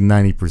want to say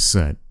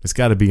 90%. It's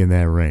got to be in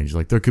that range.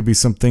 Like, there could be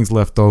some things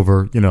left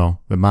over,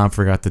 that mom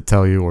forgot to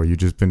tell you or you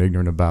just been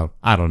ignorant about.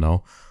 I don't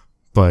know.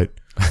 But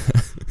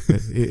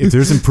if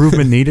there's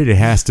improvement needed, it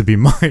has to be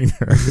minor.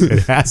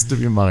 It has to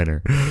be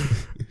minor.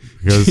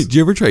 Because Did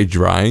you ever try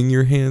drying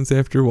your hands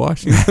after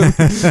washing them?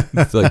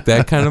 It's like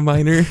that kind of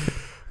minor.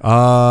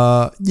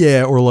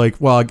 yeah, or like,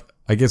 well,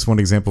 I guess one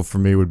example for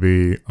me would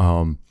be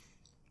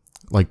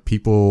like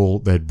people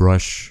that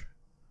brush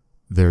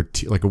their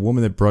teeth, like a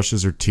woman that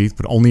brushes her teeth,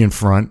 but only in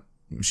front.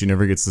 She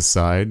never gets the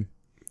side.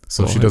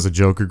 So she does a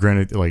Joker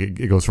granted, like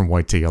it goes from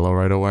white to yellow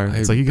right away.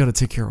 It's like you got to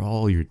take care of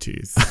all your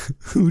teeth.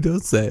 Who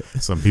does that?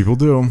 Some people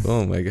do.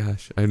 Oh my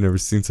gosh, I've never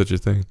seen such a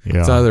thing.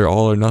 Yeah. It's either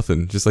all or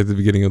nothing, just like the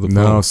beginning of the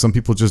No, poem. some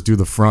people just do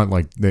the front.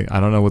 Like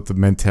I don't know what the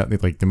mentality.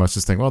 Like they must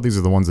just think, well, these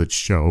are the ones that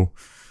show.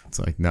 It's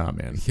like, nah,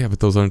 man. Yeah, but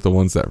those aren't the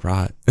ones that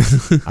rot.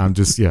 I'm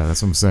just,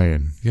 that's what I'm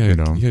saying. You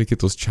gotta get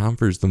those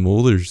chompers, the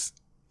molars.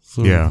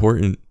 So Yeah.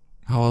 important.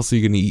 How else are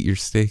you gonna eat your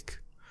steak?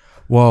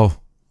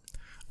 Well,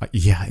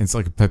 yeah, it's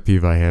like a pet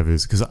peeve I have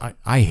is because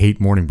I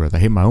hate morning breath. I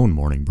hate my own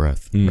morning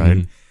breath,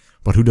 right?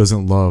 But who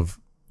doesn't love,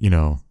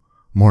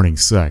 morning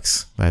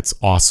sex? That's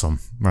awesome,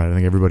 right? I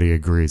think everybody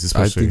agrees, I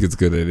especially. think it's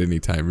good at any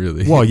time,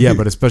 really. Well, yeah,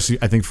 but especially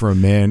I think for a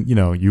man,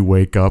 you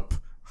wake up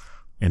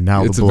and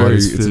now it's the a blood very,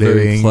 is it's a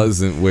very flowing.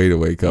 pleasant way to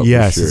wake up.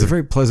 Yes, for sure. it's a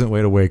very pleasant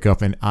way to wake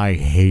up, and I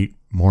hate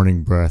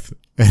morning breath.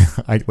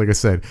 Like I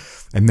said,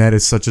 and that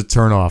is such a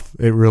turnoff.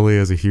 It really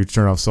is a huge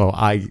turnoff. So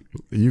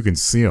you can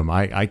see them.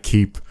 I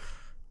keep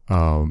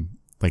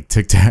like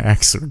Tic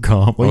Tacs or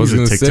gum. I was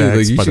gonna say,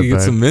 like, you by should the get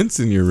bed. some mints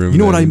in your room. You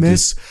know what then I and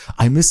miss?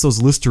 I miss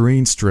those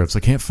Listerine strips. I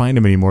can't find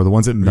them anymore. The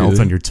ones that melt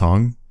Really? on your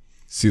tongue.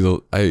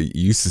 I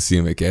used to see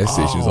them at gas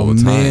stations all Oh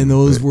the time. man,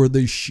 those but- were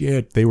the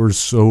shit. They were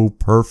so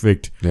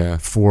perfect. Yeah.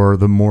 For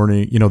the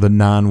morning, the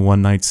non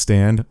one night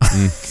stand.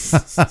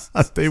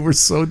 Mm. They were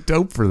so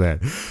dope for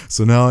that.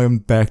 So now I'm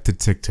back to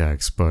Tic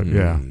Tacs, but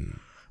yeah.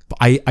 But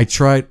I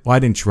tried, well, I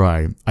didn't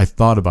try. I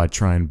thought about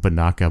trying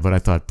Banaka, but I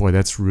thought, boy,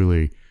 that's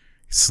really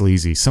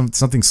sleazy.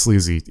 Something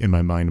sleazy in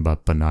my mind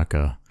about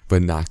Banaka.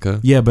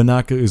 Banaka. Yeah,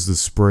 Banaka is the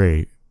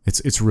spray.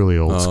 It's really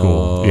old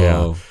school.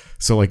 Yeah.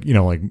 So like,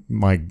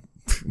 like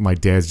my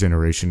dad's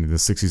generation in the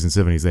 60s and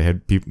 70s, they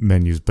had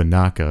men use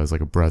Banaka as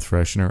like a breath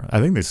freshener. I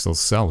think they still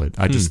sell it.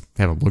 I just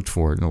haven't looked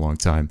for it in a long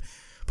time.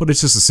 But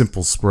it's just a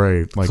simple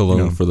spray. Like,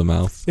 Cologne for the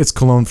mouth. It's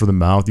cologne for the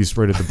mouth. You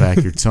spray it at the back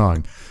of your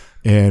tongue.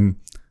 And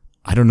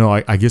I don't know.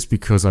 I guess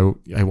because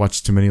I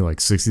watched too many like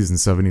 60s and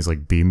 70s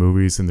like B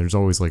movies, and there's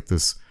always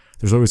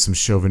some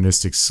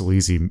chauvinistic,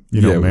 sleazy,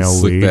 with male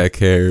slick lead. back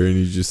hair, and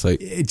you just like,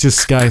 It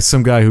just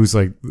some guy who's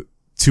like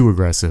too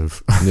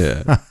aggressive.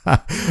 yeah.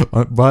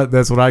 But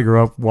that's what I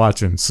grew up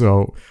watching.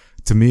 So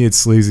to me, it's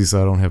sleazy.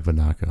 So I don't have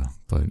Banaka,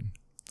 but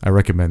I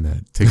recommend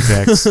that Tic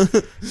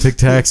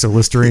Tacs or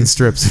Listerine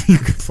strips if you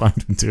can find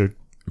them, dude.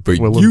 but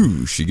Well,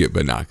 you should get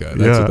Banaka. That's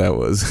Yeah. what that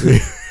was.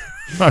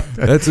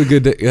 That's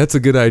a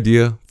good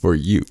idea for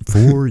you.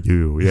 For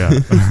you, yeah.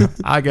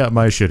 I got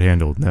my shit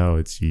handled. Now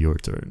it's your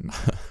turn.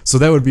 So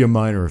that would be a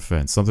minor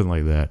offense, something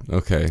like that.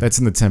 Okay. That's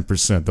in the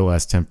 10%, the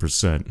last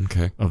 10%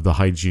 Okay. of the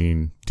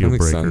hygiene deal That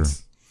makes breaker.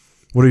 sense.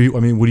 What do you? I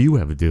mean, what do you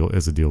have a deal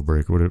as a deal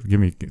breaker?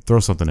 Throw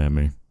something at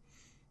me.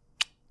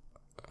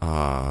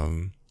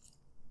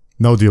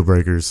 No deal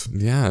breakers.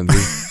 Yeah.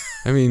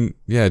 I mean,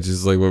 yeah,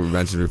 just like what we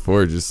mentioned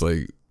before, just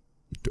like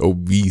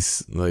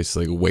obese,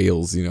 like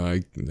whales. You know,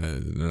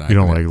 You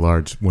don't like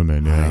large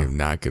women, I yeah. am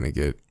not gonna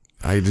get.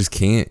 I just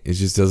can't. It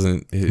just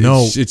doesn't.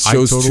 No, it I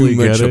shows totally too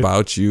much get it.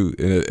 about you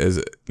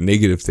as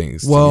negative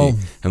things. Well- to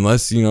me.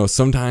 Unless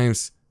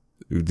sometimes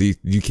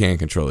you can't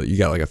control it. You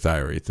got like a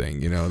thyroid thing.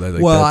 That,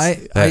 like, Well,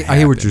 that's- I that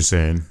hear what happens. you're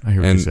saying. I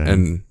hear what you're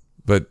saying.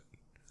 But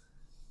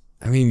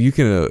I mean, you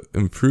can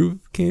improve,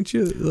 can't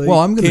you? Like, Well,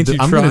 I'm can't you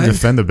gonna try?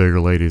 defend the bigger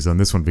ladies on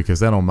this one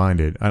because I don't mind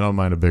it. I don't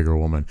mind a bigger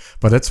woman,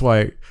 but that's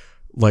why,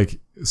 like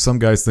some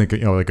guys think,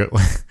 like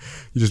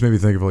you just made me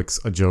think of like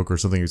a joke or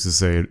something you used to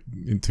say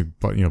to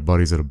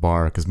buddies at a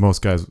bar, because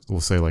most guys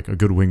will say like a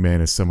good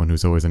wingman is someone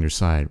who's always on your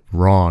side.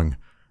 Wrong.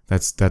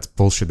 That's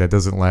bullshit. That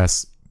doesn't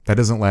last. That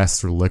doesn't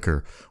last through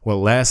liquor. What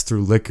lasts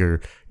through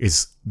liquor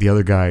is the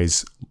other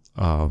guy's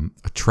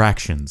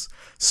attractions.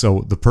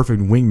 So the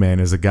perfect wingman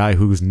is a guy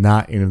who's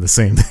not into the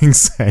same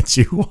things that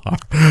you are.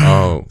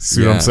 Oh,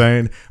 See what I'm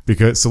saying?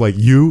 Because like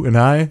you and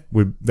I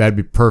that'd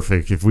be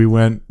perfect if we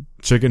went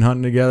chicken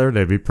hunting together.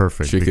 That'd be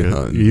perfect. Chicken because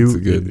hunting. You, It's a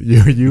good-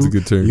 you, it's a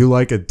good term. You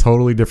like a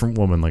totally different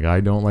woman. Like I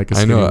don't like a I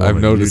skinny know. woman.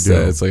 I've noticed You do.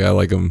 that. It's like I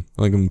like them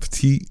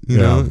petite, you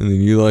Yeah. know, and then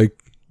you like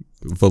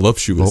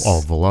voluptuous.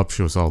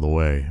 Voluptuous all the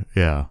way.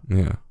 Yeah.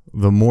 Yeah.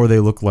 The more they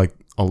look like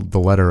the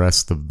letter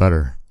S, the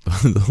better.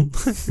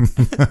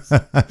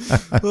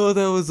 Oh,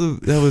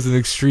 that was an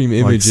extreme Like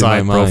image in my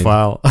side mind.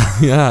 profile.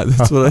 Yeah,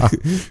 that's what I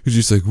was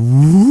just like.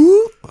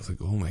 Whoop. I was like,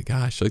 oh my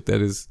gosh, like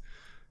that is.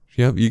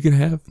 Yep, you can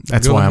have.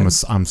 That's go why ahead.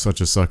 I'm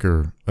such a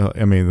sucker.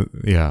 I mean,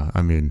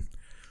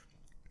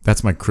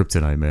 that's my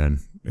kryptonite, man.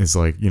 It's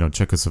like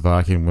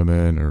Czechoslovakian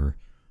women or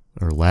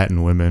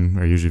Latin women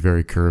are usually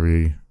very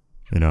curvy.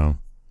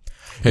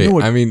 Hey, You know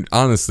what- I mean,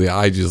 honestly,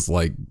 I just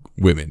like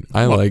women.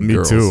 I like me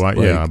girls. too. Like,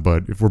 Yeah,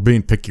 but if we're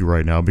being picky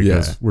right now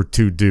because Yeah. we're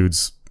two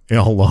dudes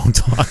alone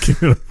talking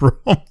in a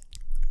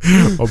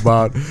room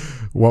about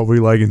what we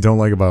like and don't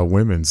like about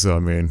women. So I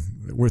mean,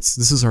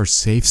 this is our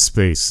safe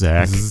space,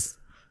 Zach.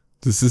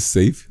 This is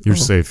safe. You're Oh,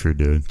 safe here,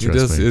 dude.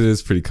 Trust me. It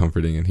is pretty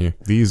comforting in here.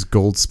 These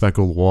gold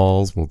speckled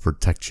walls will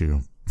protect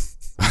you.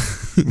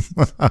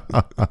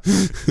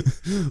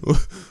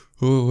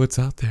 What's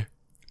out there?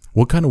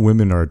 What kind of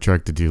women are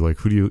attracted to you? Like,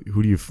 who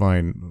do you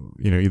find?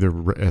 Either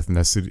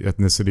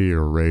ethnicity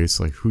or race.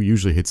 Like, who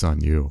usually hits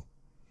on you?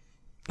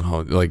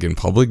 Oh, like in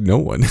public, no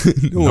one.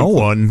 No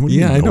one. What do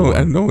you Yeah, mean I no know.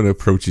 one? No one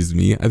approaches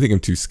me. I think I'm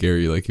too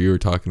scary, like you were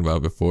talking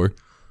about before.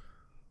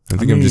 I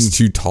think I'm mean- just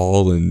too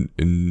tall and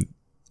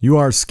You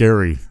are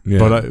scary. Yeah.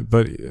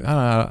 But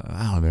I don't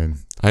know, man.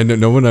 I know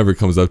no one ever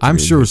comes up to me. I'm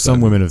and sure hits some on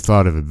me. women have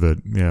thought of it, but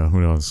yeah,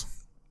 who knows?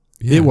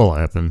 Yeah. It will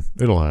happen.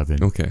 It'll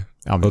happen. Okay.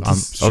 I'm I'll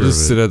sure just of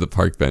sit it. at the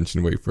park bench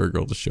and wait for a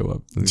girl to show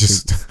up. And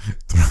Just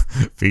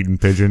feeding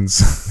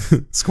pigeons,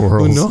 well,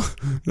 squirrels.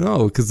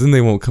 no, because then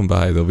they won't come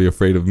by. They'll be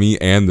afraid of me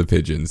and the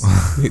pigeons.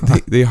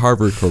 they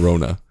harbor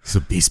corona. He's a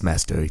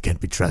beastmaster. He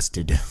can't be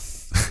trusted.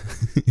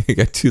 I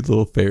got 2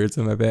 little ferrets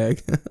in my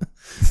bag.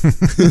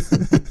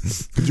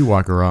 Could you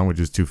walk around with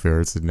just 2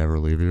 ferrets that never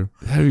leave you?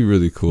 That'd be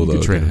really cool You though.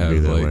 could train to them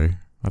to be have, that like, way.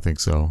 I think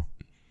so.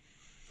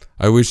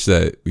 I wish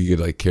that we could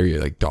like carry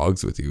like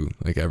dogs with you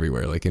like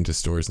everywhere, like into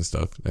stores and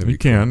stuff. That'd be You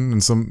can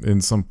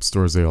in some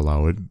stores they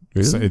allow it.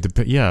 Really?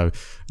 So yeah,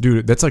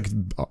 dude. That's like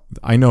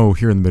I know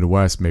here in the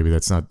Midwest maybe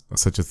that's not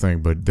such a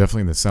thing, but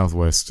definitely in the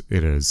Southwest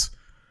it is.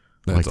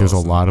 That's like there's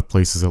awesome. a lot of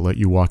places that let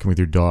you walk in with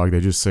your dog. They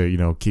just say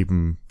keep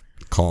him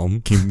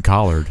Calm.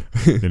 collared.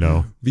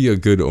 Be a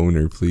good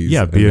owner, please.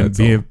 Yeah,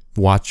 And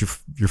watch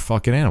your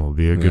fucking animal.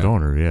 Be a good Yeah.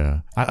 owner.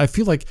 Yeah, I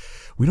feel like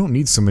we don't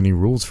need so many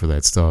rules for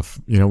that stuff.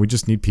 We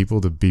just need people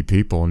to be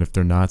people, and if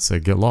they're not, say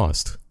get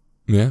lost.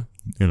 yeah,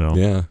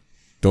 yeah.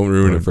 Don't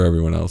ruin it for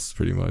everyone else.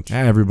 Pretty much.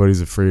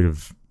 Everybody's afraid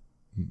of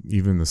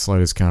even the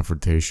slightest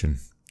confrontation.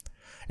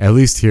 At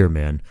least here,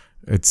 man.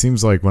 It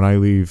seems like when I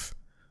leave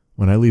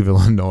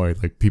Illinois,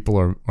 like people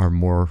are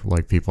more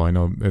like people. I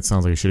know it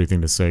sounds like a shitty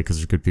thing to say because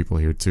there's good people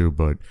here too,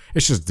 but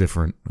it's just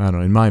different. I don't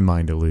know. In my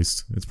mind, at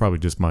least, it's probably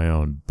just my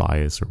own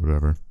bias or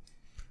whatever.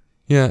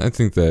 Yeah, I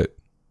think that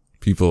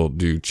people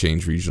do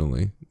change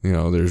regionally.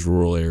 There's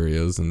rural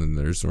areas and then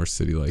there's more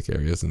city-like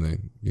areas, and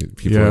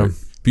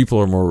people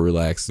are more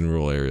relaxed in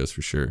rural areas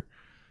for sure.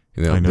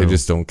 I know. They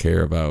just don't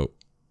care about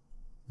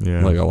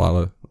Yeah. like a lot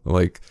of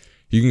like.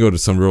 You can go to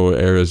some rural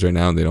areas right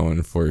now and they don't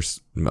enforce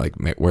like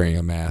wearing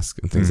a mask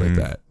and things like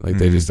that. Like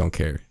they just don't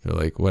care. They're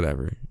like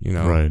whatever,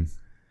 Right.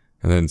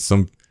 And then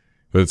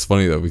but it's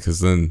funny though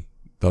because then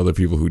the other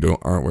people who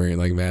aren't wearing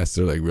like masks,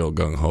 they're like real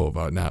gung ho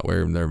about not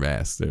wearing their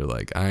masks. They're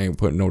like, I ain't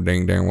putting no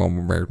dang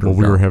on my mask. Well,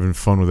 we were having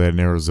fun with that in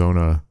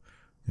Arizona,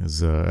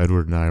 as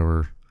Edward and I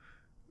were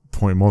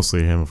point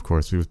mostly him, of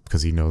course,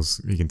 because he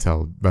knows, he can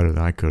tell better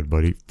than I could.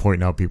 But he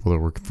pointing out people that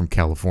were from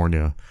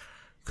California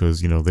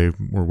because they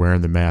were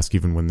wearing the mask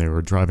even when they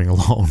were driving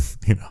alone.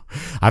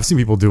 I've seen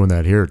people doing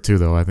that here too,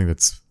 though. I think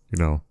that's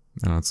it's a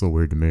little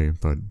weird to me.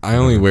 But I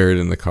only wear it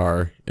in the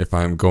car if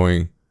I'm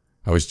going.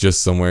 I was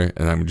just somewhere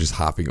and I'm just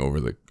hopping over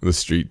the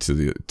street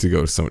to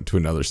go to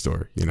another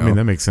store. I mean,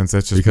 that makes sense.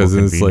 That's just because for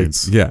it's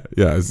convenience. like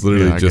it's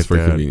literally just for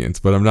that. convenience.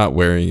 But I'm not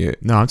wearing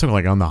it. No, I'm talking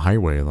like on the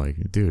highway.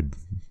 Like, dude,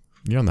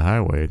 you're on the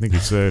highway. I think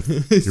you're safe.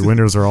 Your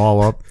windows are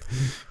all up.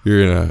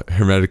 You're in a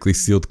hermetically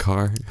sealed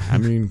car. I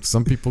mean,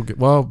 some people get.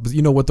 Well, but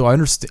you know what though?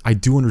 I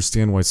do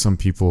understand why some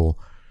people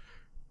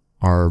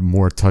are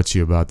more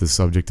touchy about this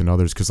subject than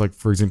others. Because, like,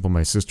 for example,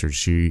 my sister,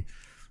 she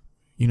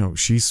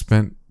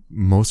spent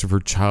most of her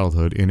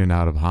childhood in and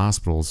out of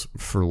hospitals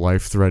for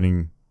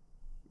life-threatening,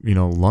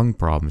 lung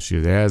problems. She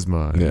has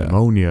asthma and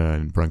pneumonia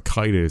and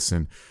bronchitis,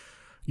 and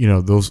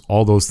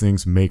all those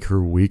things make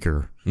her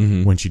weaker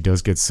when she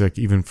does get sick,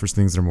 even for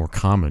things that are more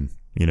common.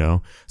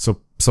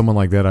 So someone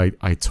like that,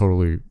 I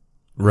totally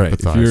right.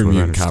 If you're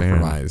immune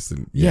compromised,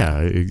 then,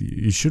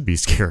 you should be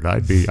scared.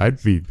 I'd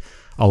be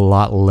a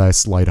lot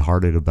less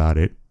lighthearted about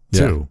it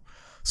too. Yeah.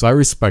 So I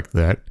respect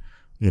that.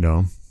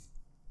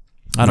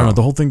 I don't know.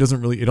 The whole thing doesn't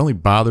really. It only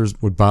bothers.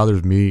 What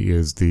bothers me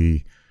is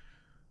the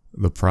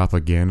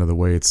propaganda, the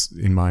way it's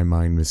in my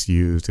mind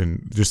misused,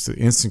 and just the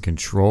instant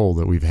control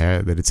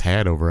that it's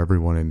had over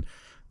everyone, and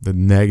the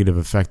negative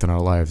effect on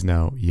our lives.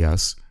 Now,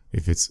 yes,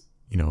 if it's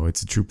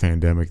it's a true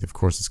pandemic, of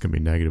course it's going to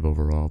be negative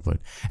overall. But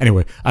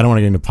anyway, I don't want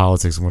to get into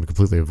politics. I want to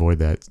completely avoid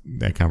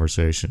that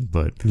conversation.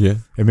 But it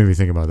made me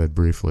think about that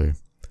briefly.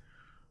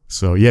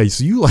 So yeah,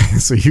 so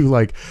you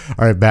like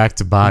all right, back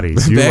to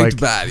bodies. You back to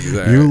bodies.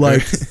 You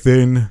like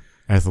thin,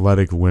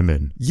 athletic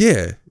women.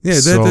 Yeah.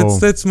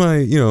 That's my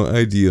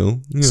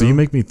ideal. So you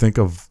make me think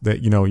of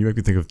that. You make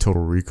me think of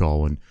Total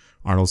Recall when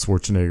Arnold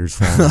Schwarzenegger's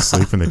falling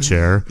asleep in the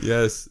chair.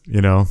 Yes.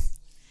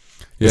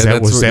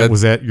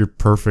 Was that your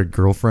perfect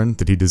girlfriend?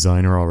 Did he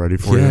design her already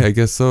for you? Yeah, I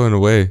guess so in a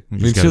way. I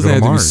mean, she doesn't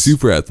have to be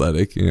super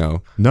athletic,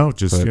 No,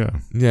 just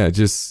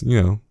just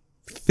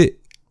fit.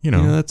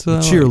 That's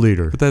what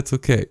cheerleader. But that's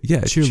okay.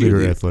 Yeah,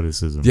 cheerleader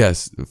athleticism.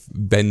 Yes,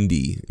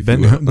 bendy.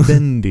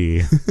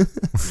 Bendy.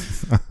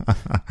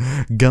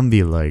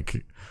 Gumby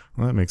like.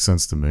 Well, that makes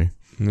sense to me.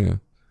 Yeah.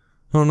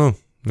 I don't know.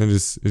 It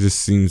just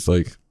seems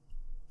like,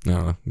 I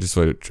don't know, just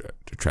what it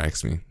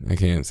attracts me. I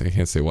can't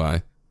say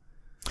why.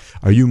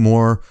 Are you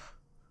more?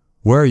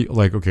 Where are you?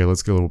 Like, okay,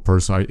 let's get a little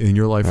personal. In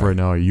your life right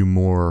now, are you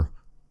more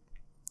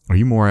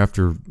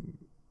after,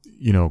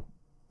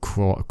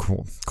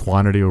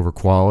 quantity over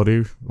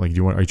quality? Like,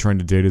 are you trying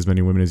to date as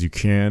many women as you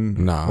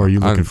can? No. Or are you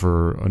looking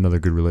for another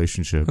good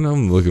relationship? And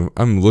I'm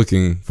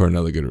looking for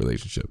another good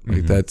relationship.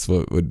 Like, that's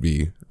what would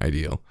be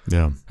ideal.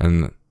 Yeah.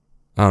 And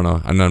I don't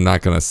know. And I'm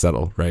not gonna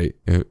settle, right?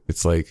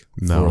 It's like,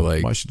 no.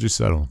 Why should you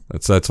settle?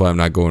 That's why I'm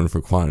not going for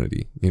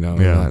quantity.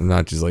 Yeah. I'm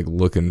not just like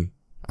looking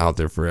out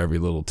there for every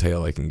little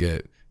tail I can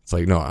get. It's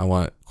like, no, I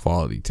want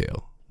quality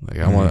tail. Like,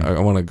 I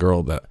want a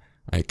girl that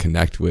I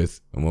connect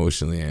with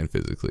emotionally and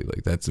physically.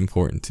 Like, that's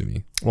important to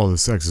me. Well, the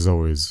sex is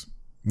always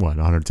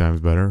 100 times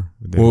better.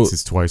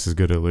 It's twice as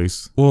good at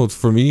least. Well,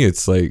 for me,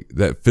 it's like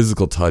that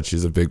physical touch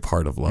is a big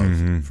part of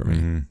love for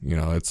me.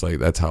 It's like,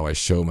 that's how I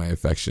show my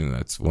affection.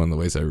 That's one of the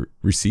ways I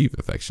receive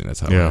affection. That's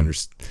how I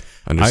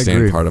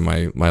understand part of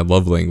my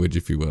love language,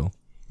 if you will.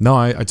 No,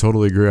 I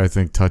totally agree. I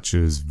think touch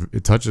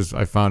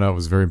I found out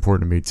was very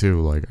important to me too.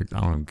 Like,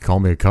 I don't know, call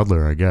me a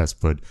cuddler, I guess,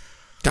 but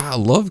God, I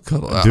love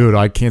cuddle. Dude,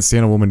 I can't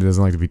stand a woman who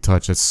doesn't like to be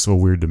touched. That's so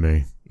weird to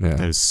me. Yeah.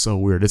 That is so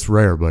weird. It's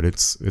rare, but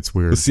it's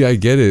weird. Well, see, I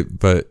get it,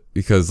 but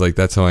because like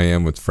that's how I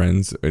am with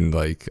friends and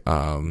like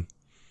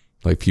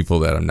people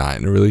that I'm not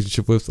in a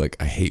relationship with. Like,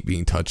 I hate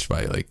being touched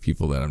by like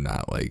people that I'm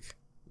not like,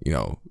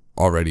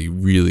 already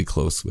really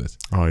close with.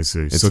 Oh, I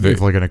see. So if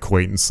like an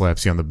acquaintance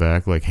slaps you on the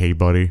back, like, "Hey,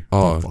 buddy."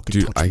 Oh,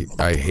 dude,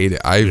 I hate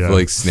it. I've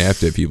like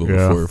snapped at people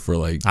before for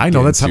like. I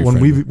know, that's how when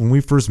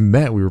we first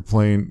met, we were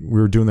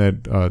doing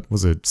that.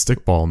 Was it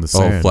stickball in the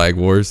sand?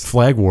 Oh,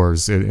 flag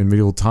wars in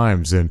medieval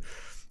times, and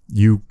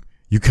you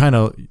kind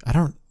of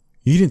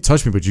you didn't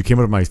touch me, but you came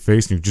up to my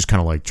face and you just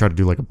kind of like tried to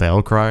do like a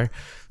battle cry.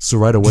 So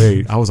right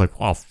away, I was like,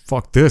 "Wow,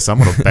 fuck this! I'm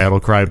gonna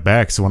battle cry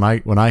back." So when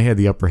I had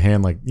the upper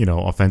hand, like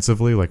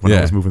offensively, like when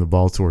I was moving the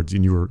ball towards you,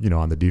 and you were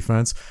on the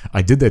defense,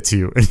 I did that to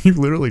you, and you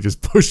literally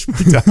just pushed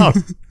me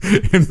down,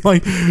 and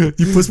like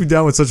you pushed me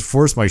down with such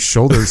force, my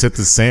shoulders hit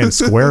the sand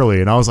squarely,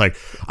 and I was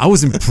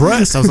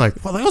impressed. I was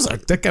like, "Well,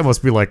 that guy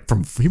must be like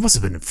he must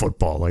have been in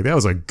football. Like that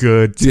was a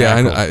good tackle." Yeah,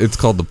 I know. It's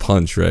called the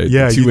punch, right?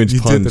 Yeah, the 2-inch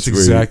punch. Did. That's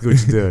exactly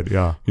what you did.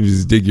 Yeah, you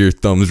just dig your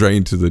thumbs right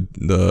into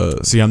the.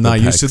 See, I'm not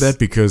used to that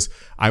because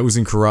I was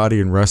in karate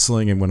and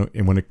wrestling, and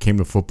when it came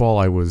to football,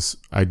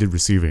 I did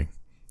receiving.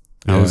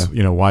 I was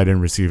wide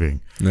end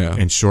receiving,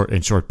 and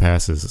short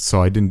passes.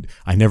 So I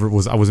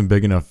wasn't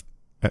big enough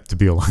to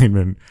be a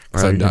lineman.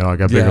 I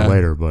got bigger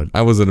later, but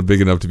I wasn't big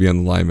enough to be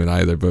on the lineman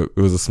either. But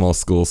it was a small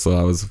school, so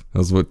I was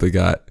what they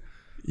got.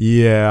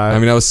 Yeah, I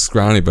mean, I was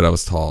scrawny, but I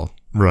was tall.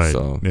 Right.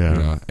 So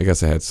Yeah. I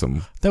guess I had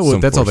some. That's all they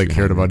force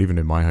cared behind me. about, even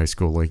in my high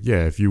school. Like,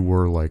 yeah, if you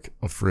were like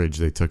a fridge,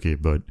 they took you,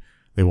 but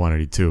they wanted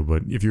you too.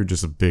 But if you're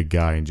just a big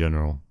guy in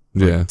general,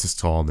 like, Yeah. just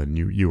tall, then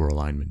you were a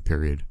lineman.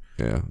 Period.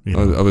 Yeah, You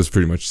know. I was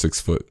pretty much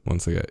 6 foot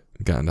once I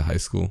got into high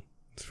school.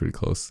 It's pretty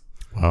close.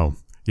 Wow.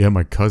 Yeah,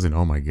 my cousin.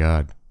 Oh my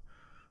God.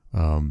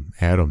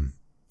 Adam.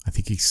 I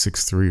think he's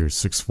 6'3" or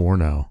 6'4"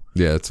 now.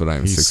 Yeah, that's what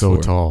I'm. He's 6'4". so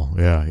tall.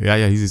 Yeah.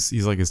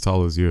 He's like as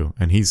tall as you,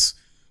 and he's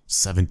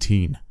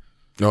 17.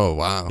 Oh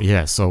wow.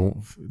 Yeah.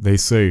 So they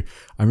say.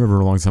 I remember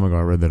a long time ago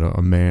I read that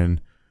a man,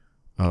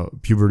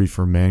 puberty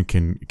for a man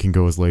can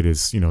go as late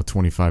as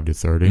 25 to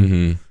 30.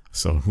 Mm-hmm.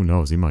 So who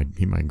knows? He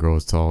might grow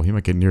as tall. He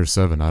might get near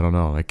 7. I don't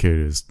know. That kid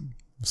is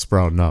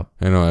sprouting up.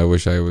 I know. I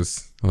wish I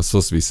was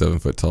supposed to be 7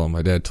 foot tall.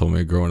 My dad told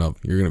me growing up,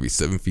 you're gonna be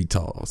 7 feet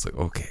tall. I was like,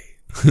 okay.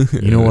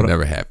 You know what? It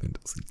never happened.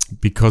 I was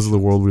like, Because of the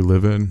world we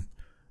live in,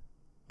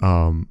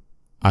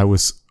 I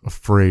was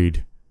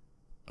afraid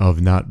of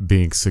not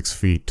being 6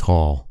 feet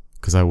tall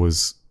because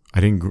I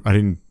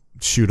didn't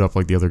shoot up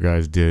like the other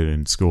guys did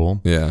in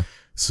school. yeah.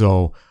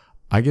 So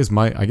I guess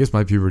my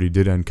puberty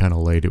did end kind of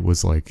late. It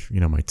was like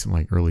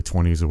my early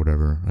 20s or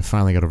whatever. I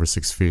finally got over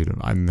 6 feet,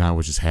 and I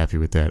was just happy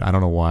with that. I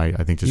don't know why.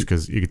 I think just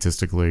because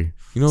egotistically,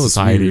 what's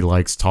society weird?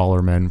 likes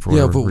taller men for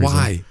Yeah, whatever but reason.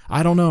 why?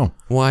 I don't know.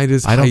 Why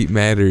does I don't- height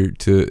matter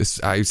to?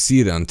 I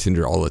see it on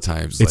Tinder all the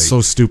time. It's so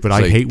stupid.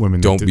 I like, hate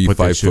women. Don't that be put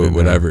that 5 shit foot, in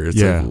there. whatever. It's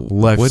yeah, like,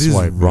 left what is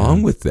swipe, wrong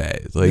man. with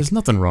that? Like, There's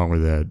nothing wrong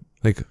with that.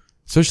 like,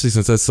 especially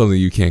since that's something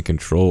you can't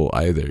control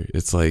either.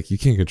 It's like you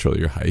can't control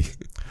your height.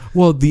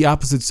 Well, the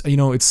opposites,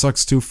 it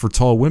sucks too for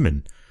tall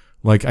women.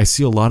 Like, I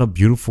see a lot of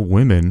beautiful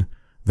women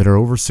that are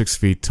over 6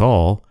 feet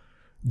tall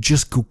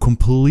just go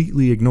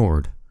completely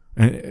ignored.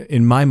 And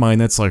in my mind,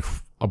 that's like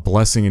a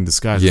blessing in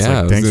disguise. It's Yeah,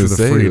 I like, was thanks for gonna the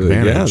say, free like,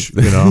 advantage.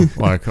 yeah.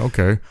 Like,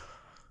 okay.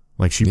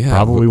 Like, she Yeah,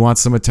 probably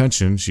wants some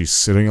attention. She's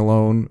sitting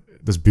alone.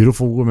 This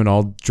beautiful woman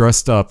all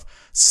dressed up,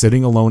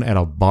 sitting alone at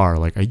a bar.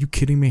 Like, are you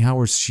kidding me?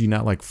 How is she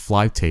not like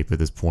fly tape at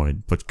this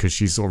point? But because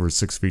she's over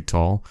 6 feet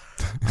tall?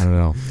 I don't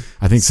know.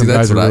 I think some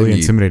that's guys are what I really need.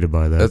 intimidated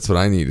by that. That's what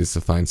I need is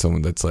to find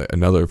someone that's like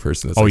another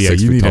person that's Oh like yeah,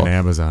 6 you feet need tall. an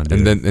Amazon,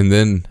 dude. and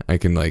then I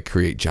can like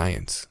create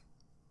giants,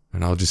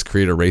 and I'll just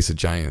create a race of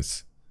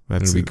giants.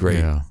 That'd be great.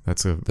 Yeah,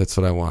 that's That's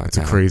what I want. a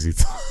now. crazy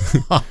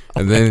thought.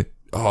 And then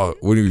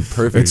wouldn't it be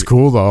perfect? It's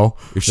cool though.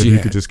 If If she you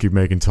had- could just keep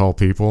making tall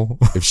people.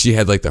 If she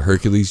had like the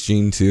Hercules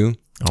gene too.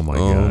 Oh my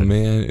Oh god.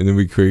 man! And then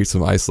we create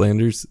some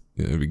Icelanders.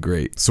 Yeah, it'd be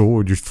great. So what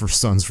would your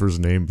son's first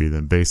name be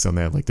then, based on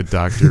that? Like the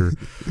doctor,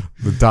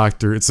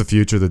 it's the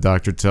future. The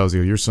doctor tells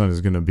you your son is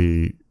going to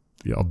be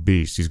a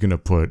beast. He's going to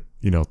put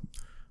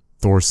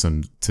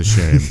Thorson to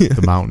shame,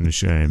 the mountain to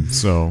shame.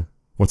 So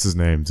what's his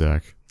name,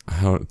 Zach?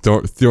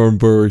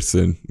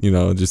 Thornburson,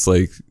 just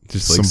like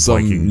Some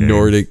some Viking name.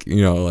 Nordic,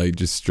 like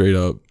just straight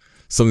up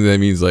something that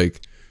means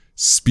like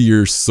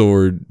spear,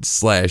 sword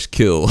 /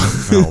 kill.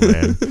 Oh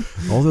man,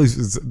 all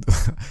those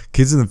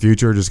kids in the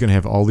future are just gonna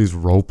have all these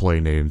role play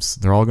names.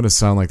 They're all gonna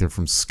sound like they're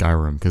from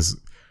Skyrim because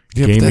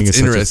Yeah, but gaming that's is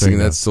such a interesting. thing.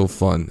 That's so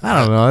fun. I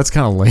don't know. That's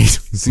kind of lame.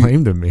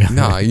 lame to me.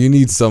 Nah, you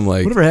need some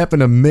like Whatever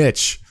happened to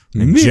Mitch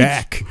and Mitch?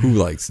 Jack, Who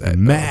likes that?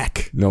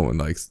 Mac? No one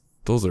likes.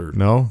 Those are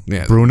No,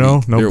 yeah,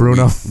 Bruno. they're weak. No, They're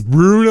Bruno. weak.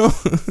 Bruno.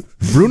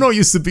 Bruno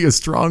used to be a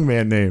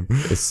strongman name.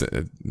 It's,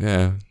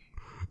 yeah.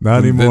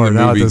 Not Then anymore. the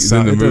Now movie- it does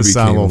sound, then it the does movie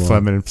sound a came little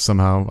along. feminine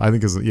somehow. I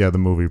think the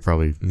movie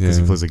probably because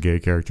he Yeah. plays a gay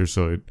character,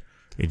 so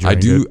he I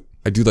drained do. it.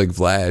 I do like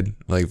Vlad.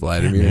 Like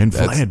Vladimir. Man,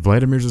 That's,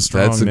 Vladimir's a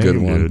strong that's a name, good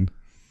one. dude.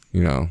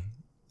 you know.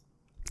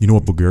 You know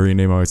what Bulgarian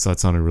name I always thought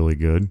sounded really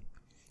good?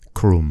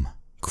 Krum.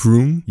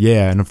 Kroom.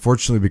 Yeah, and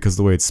unfortunately, because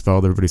the way it's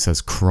spelled, everybody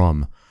says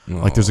Crumb.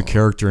 Like there's a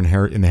character in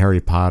the Harry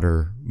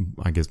Potter,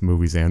 I guess,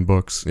 movies and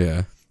books,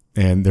 Yeah.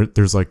 and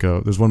there's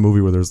one movie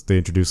where they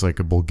introduce like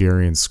a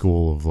Bulgarian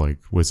school of like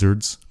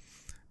wizards,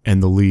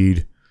 and the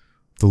lead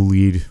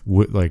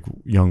like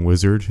young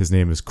wizard, his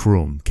name is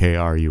Krum,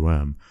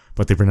 Krum,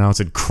 but they pronounce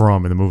it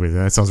Crumb in the movie, and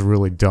that sounds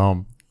really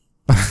dumb.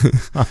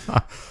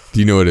 Do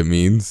you know what it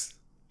means?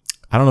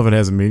 I don't know if it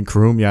has a meaning.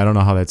 Krum, yeah, I don't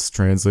know how that's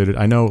translated.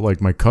 I know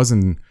like my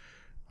cousin,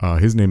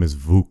 his name is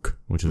Vuk,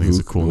 which I think is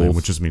a Vuk, cool name, wolf.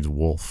 which just means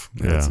wolf.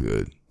 That's yeah.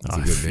 good. That's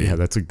a good name. Yeah,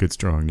 that's a good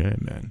strong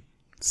name, man.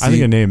 I See-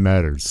 think a name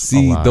matters.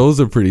 See, a lot. those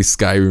are pretty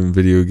Skyrim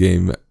video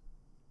game.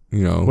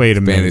 Wait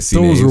a minute. fantasy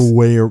Those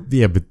names.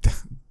 are but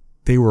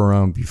they were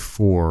around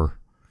before.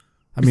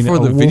 I mean, For a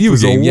the wolf video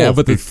is a game, yeah, wolf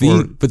but the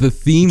before-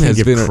 theme Can't has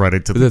give been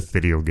credit to but the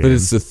video game. but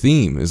it's the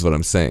theme is what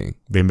I'm saying.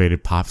 They made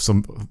it pop.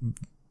 Some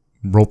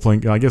role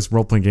playing. I guess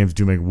role playing games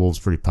do make wolves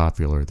pretty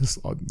popular. This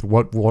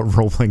what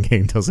role playing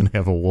game doesn't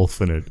have a wolf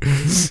in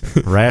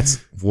it? Rats,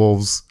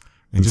 wolves,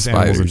 and just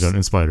animals in spiders. general,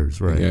 and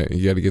spiders. Right. Yeah,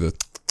 you got to get a.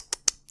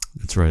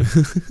 That's right.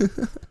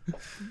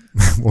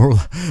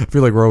 I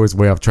feel like we're always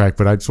way off track,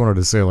 but I just wanted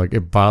to say, like,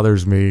 it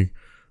bothers me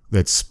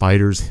that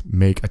spiders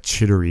make a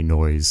chittery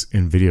noise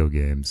in video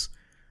games.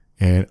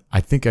 And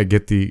I think I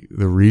get the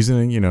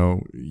reasoning,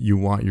 you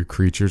want your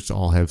creatures to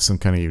all have some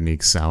kind of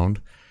unique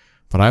sound.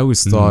 But I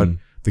always thought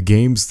the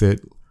games that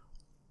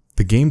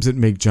the games that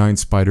make giant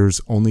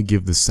spiders only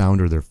give the sound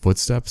of their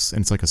footsteps,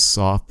 and it's like a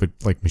soft but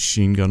like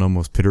machine gun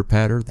almost pitter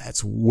patter.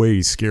 That's way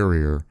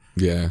scarier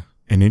Yeah.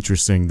 and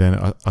interesting than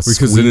a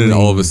Because then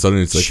all of a squealing, sudden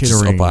it's like just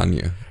chittering- up on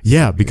you.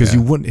 Yeah, because Yeah.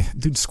 you wouldn't,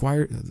 dude.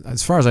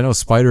 As far as I know,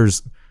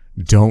 spiders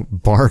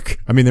don't bark.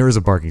 I mean, there is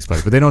a barking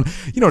spider, but they don't.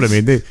 You know what I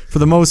mean? They, for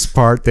the most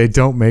part, they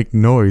don't make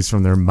noise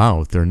from their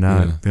mouth. They're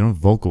not. Yeah. They don't have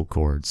vocal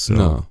cords. So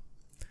No,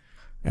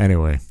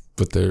 anyway,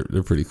 but they're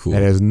pretty cool.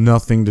 that has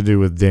nothing to do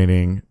with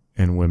dating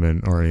and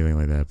women or anything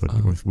like that.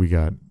 But we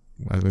got.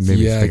 It made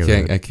me think of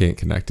that. I can't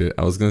connect it.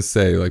 I was gonna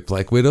say like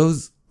Black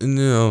Widows.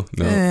 No,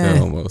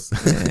 almost.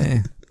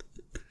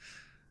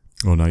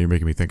 Oh, now you're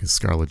making me think of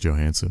Scarlett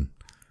Johansson.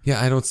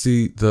 Yeah, I don't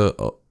see the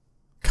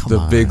Come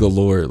on. big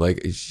allure.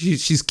 Like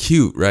she's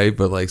cute, right?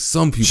 But like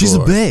some people, She's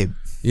a are, babe,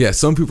 Yeah,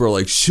 some people are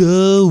like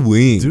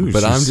showing, dude.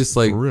 but I'm she's just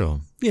like, for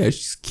real. yeah,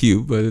 she's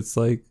cute, but it's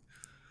like,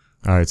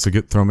 All right, so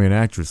throw me an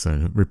actress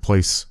then.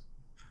 Replace.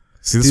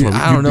 See, this dude, one.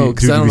 I don't know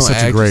because I don't know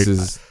such a great.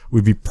 actresses.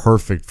 We'd be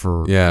perfect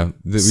for. Yeah,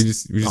 we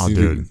just Oh, need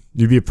dude,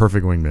 you'd be a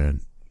perfect wingman.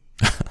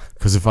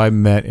 Because if I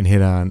met and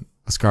hit on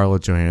a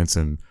Scarlett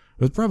Johansson,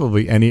 with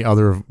probably any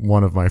other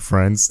one of my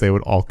friends, they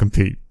would all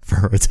compete for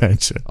her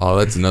attention. Oh,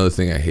 that's another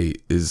thing I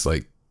hate is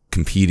like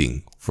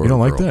competing for. You don't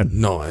a like girl. that?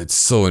 No, it's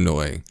so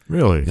annoying.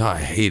 Really? No, I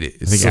hate it.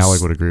 I think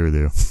Alec would agree with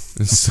you.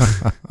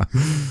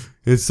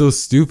 It's so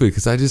stupid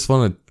because I just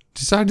want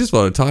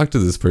to talk to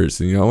this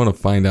person. You know, I want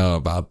to find out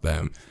about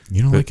them.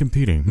 You don't like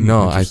competing?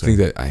 No, I think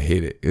that I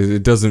hate it.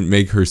 It doesn't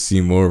make her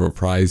seem more of a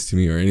prize to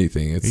me or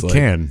anything. It's it like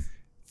can.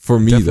 for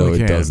me Definitely though, it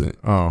can. doesn't.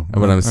 Oh,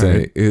 What I'm saying,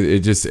 right.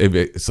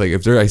 it's like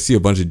if I see a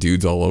bunch of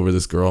dudes all over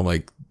this girl, I'm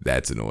like,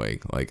 that's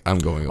annoying. Like I'm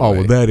going away. Oh,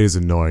 well, that is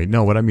annoying.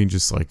 No, what I mean,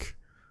 just like,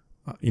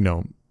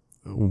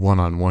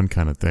 one-on-one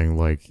kind of thing.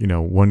 Like,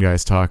 one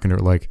guy's talking to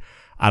her. Like,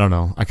 I don't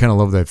know. I kind of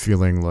love that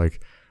feeling.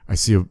 Like, I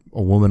see a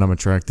woman I'm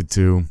attracted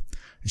to,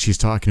 and she's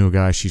talking to a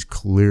guy. She's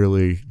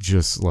clearly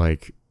just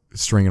like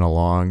stringing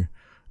along,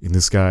 and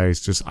this guy's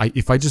just.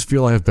 If I just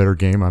feel I have better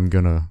game,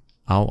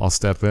 I'll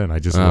step in. I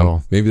just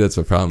will. Maybe that's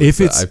my problem. If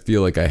If it's- I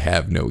feel like I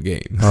have no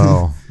game.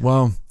 Oh,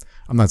 well,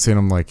 I'm not saying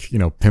I'm like,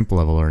 pimp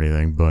level or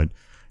anything, but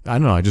I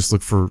don't know. I just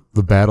look for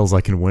the battles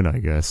I can win, I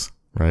guess.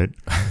 Right.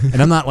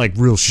 And I'm not like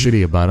real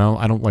shitty about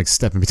it. I don't like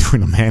stepping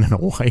between a man and a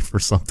wife or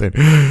something.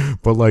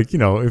 But like,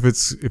 if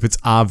it's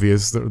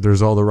obvious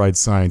there's all the right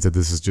signs that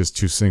this is just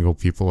two single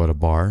people at a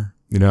bar,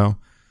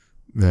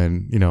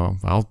 then,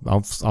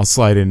 I'll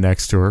slide in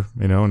next to her,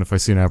 and if I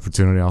see an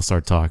opportunity, I'll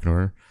start talking to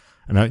her.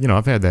 And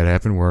I've had that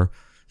happen where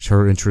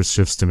her interest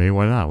shifts to me.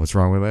 Why not? What's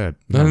wrong with that?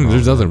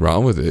 There's nothing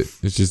wrong with it.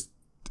 It's just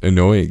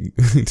annoying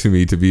to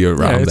me to be around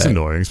Yeah, it's that.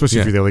 annoying, especially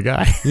if Yeah. you're the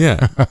other guy.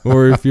 Yeah.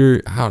 Or if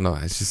you're, I don't know.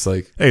 It's just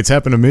like, Hey, it's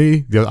happened to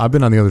me. I've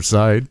been on the other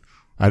side.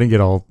 I didn't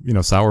get all,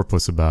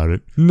 sourpuss about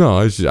it. no,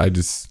 it's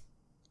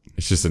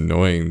just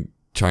annoying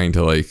trying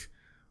to like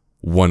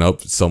one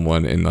up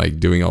someone and like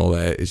doing all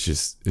that. It's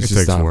just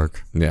Takes not,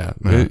 work. Yeah.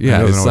 Yeah, It it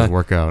doesn't it's always not,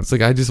 work out. it's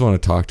like, I just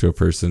want to talk to a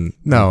person. and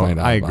No, find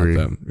out I about agree.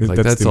 them. That's Like,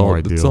 the that's more all,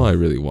 ideal. that's all I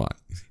really want.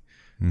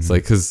 Mhm. It's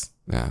like, cause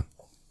yeah,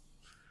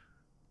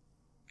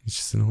 it's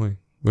just annoying.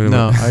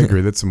 No, I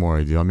agree. That's the more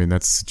ideal. I mean,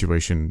 that's the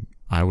situation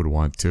I would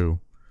want too.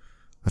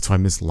 That's why I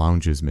miss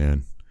lounges,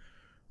 man.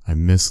 I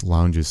miss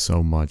lounges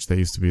so much. That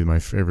used to be my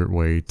favorite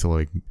way to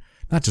like,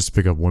 not just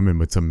pick up women,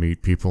 but to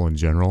meet people in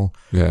general.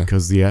 Yeah.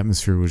 Because the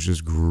atmosphere was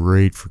just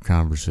great for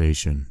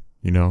conversation.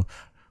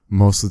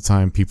 Most of the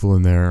time people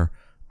in there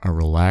are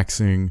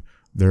relaxing.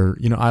 They're,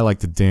 I like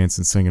to dance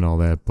and sing and all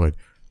that, but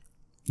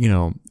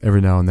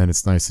every now and then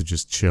it's nice to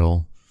just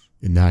chill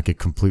and not get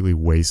completely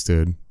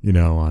wasted,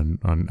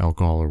 on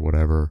alcohol or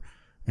whatever,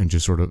 and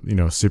just sort of,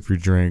 sip your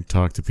drink,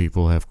 talk to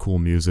people, have cool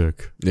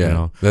music.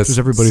 Yeah, just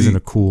everybody's in a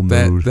cool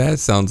mood. That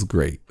sounds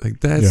great. Like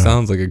that Yeah.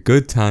 sounds like a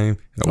good time,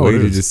 a Oh, way it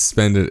to is. just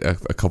spend it a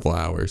couple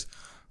hours.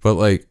 But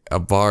like a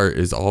bar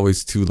is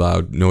always too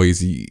loud,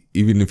 noisy.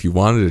 Even if you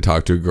wanted to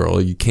talk to a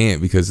girl, you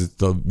can't because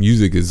the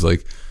music is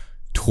like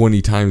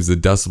 20 times the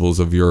decibels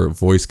of your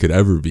voice could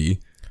ever be.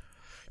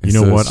 You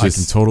know so what?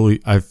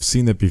 it's I've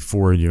seen that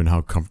before in you and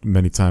how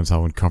many times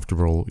how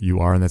uncomfortable you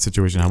are in that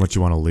situation, how much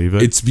you want to leave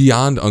it. It's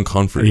beyond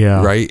uncomfortable,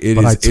 Yeah, right?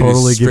 but I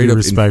totally give you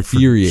respect for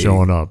infuriating.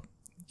 showing up.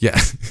 Yeah.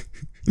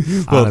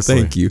 Well, Honestly.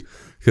 thank you.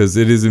 Because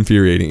it is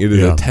infuriating. It is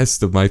Yeah. a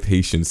test of my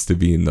patience to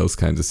be in those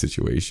kinds of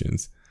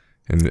situations.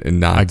 And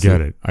not I get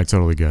it. I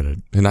totally get it.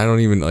 And I don't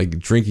even like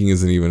drinking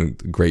isn't even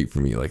great for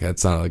me. Like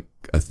that's not like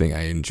a thing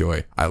I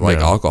enjoy. I like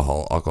Yeah.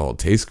 alcohol. Alcohol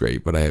tastes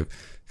great, but I have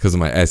because of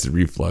my acid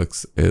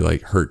reflux, it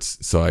like hurts.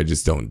 So I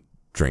just don't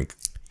drink.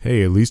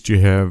 Hey, at least you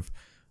have,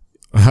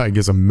 I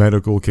guess, a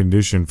medical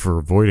condition for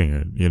avoiding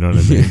it. You know what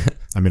I mean?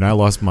 I mean, I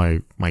lost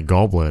my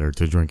gallbladder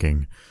to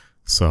drinking,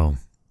 so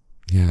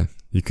Yeah.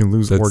 you can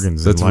lose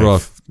organs. That's in life.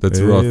 rough. That's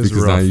It rough is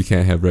because now rough. you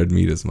can't have red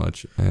meat as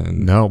much.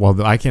 And No,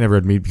 well, I can't have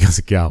red meat because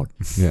of gout.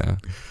 yeah.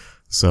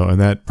 So, and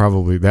that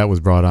was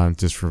brought on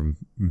just from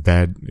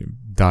bad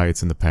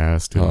diets in the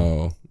past. And,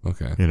 Oh,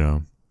 okay.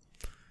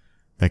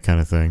 that kind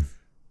of thing.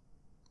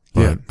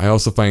 Yeah. But, I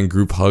also find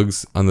group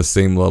hugs on the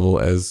same level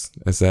as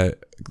that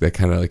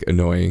kind of like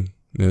annoying.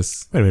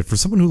 Wait a minute. For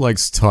someone who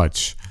likes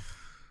touch,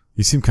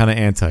 you seem kind of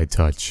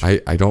anti-touch.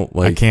 I don't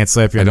like. I can't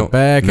slap you on the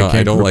back. No,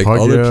 I don't like hug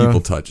other ya.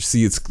 people touch.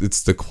 See, it's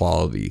the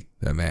quality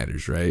that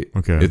matters, right?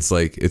 Okay. It's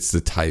like it's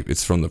the type.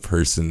 It's from the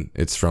person.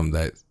 It's from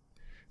that.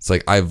 It's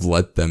like I've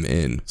let them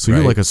in. So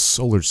you're like a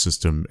solar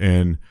system,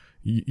 and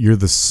you're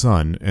the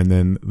sun, and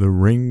then the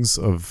rings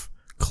of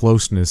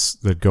closeness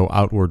that go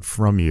outward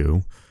from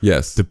you,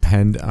 yes,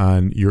 depend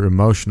on your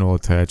emotional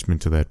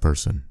attachment to that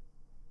person.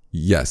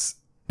 Yes,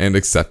 and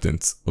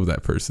acceptance of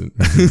that person.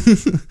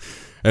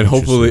 And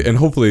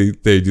hopefully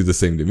they do the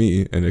same to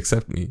me and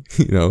accept me.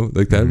 You know,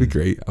 like that'd be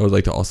great. I would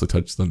like to also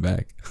touch them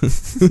back.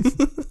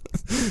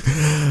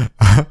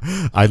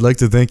 I'd like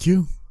to thank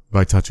you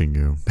by touching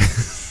you.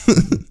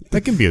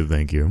 That can be a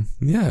thank you.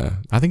 Yeah,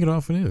 I think it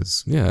often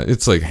is. yeah.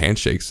 It's like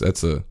handshakes.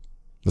 That's a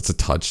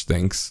touch.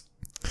 Thanks.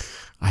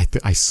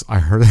 I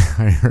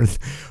heard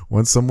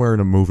once somewhere in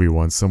a movie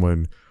once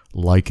someone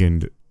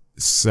likened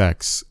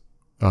sex,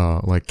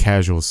 like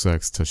casual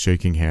sex, to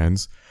shaking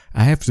hands.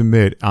 I have to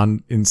admit,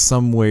 in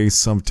some ways,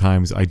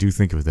 sometimes I do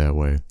think of it that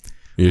way.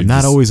 I'm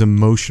not always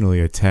emotionally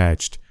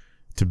attached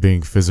to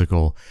being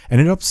physical, and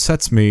it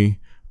upsets me,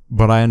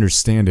 but I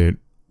understand it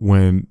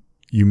when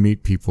you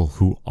meet people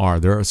who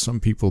are. There are some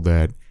people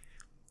that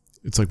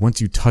it's like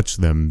once you touch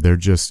them, they're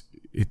just.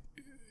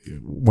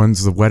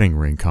 When's the wedding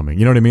ring coming?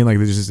 You know what I mean? Like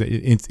there's just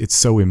it's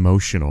so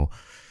emotional,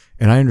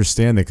 and I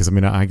understand that because I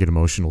mean I get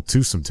emotional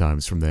too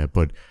sometimes from that.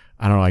 But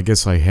I don't know. I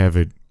guess I have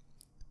it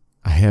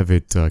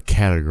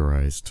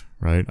categorized,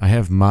 right?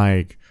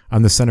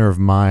 I'm the center of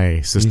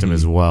my system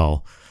as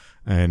well,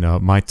 and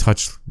my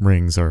touch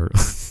rings are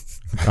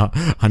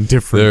on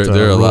different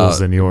they're a rules lot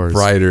than yours.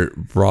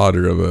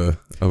 Broader of a.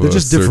 They're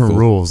just different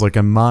rules. Like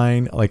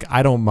mine, like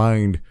I don't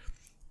mind.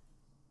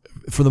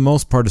 For the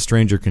most part, a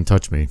stranger can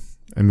touch me.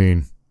 I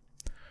mean.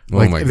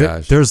 Like, oh my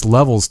gosh! There's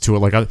levels to it.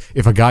 Like,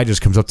 if a guy just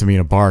comes up to me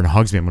in a bar and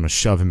hugs me, I'm going to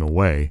shove him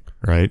away,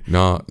 right?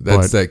 No,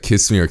 that's that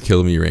kiss me or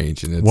kill me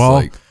range, and it's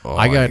like, oh,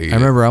 I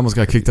remember I almost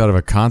got kicked out of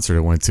a concert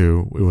I went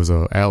to. It was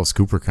a Alice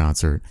Cooper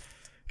concert,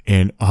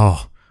 and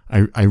I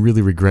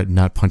really regret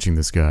not punching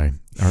this guy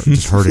or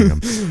just hurting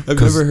him. I've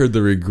never heard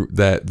the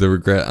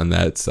regret on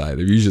that side.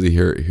 I usually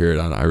hear it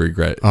on I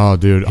regret. Oh,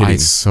 dude, hitting. I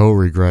so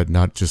regret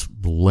not just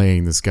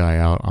laying this guy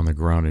out on the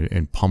ground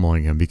and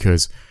pummeling him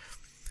because.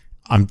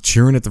 I'm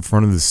cheering at the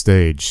front of the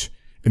stage,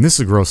 and this is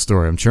a gross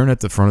story. I'm cheering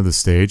at the front of the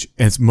stage,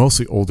 and it's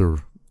mostly older,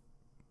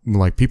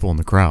 like people in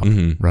the crowd,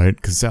 right?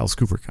 Because it's Alice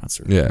Cooper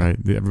concert, right?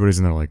 Everybody's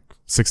in their like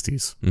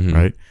 60s,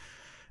 right?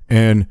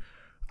 And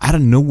out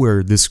of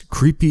nowhere, this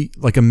creepy,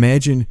 like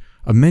imagine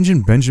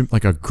Benjamin,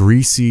 like a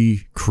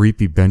greasy,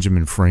 creepy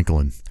Benjamin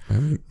Franklin.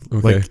 Okay.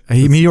 Like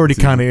he already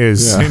kind of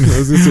is.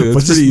 Yeah.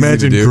 But just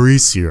imagine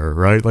greasier,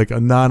 right? Like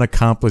a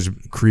non-accomplished,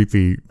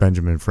 creepy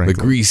Benjamin Franklin.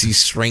 The greasy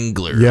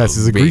strangler. Yes,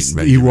 he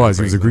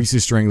was a greasy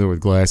strangler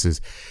with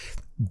glasses.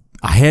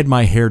 I had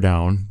my hair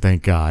down,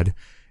 thank God,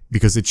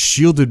 because it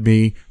shielded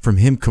me from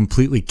him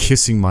completely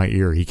kissing my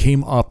ear. He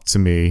came up to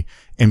me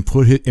and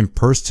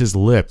pursed his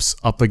lips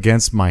up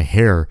against my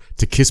hair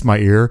to kiss my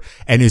ear.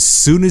 And as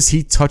soon as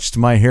he touched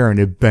my hair and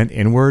it bent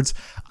inwards,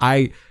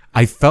 I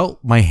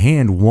felt my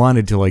hand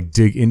wanted to like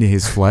dig into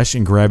his flesh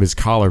and grab his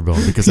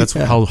collarbone because that's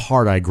how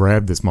hard I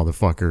grabbed this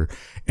motherfucker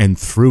and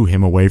threw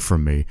him away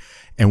from me.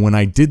 And when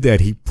I did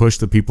that, he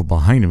pushed the people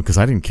behind him because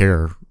I didn't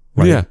care.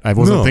 Right? Yeah, I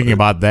wasn't thinking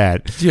about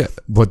that. Yeah.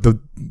 But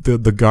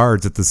the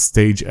guards at the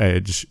stage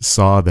edge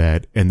saw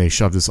that and they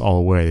shoved us all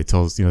away. They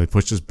told us, they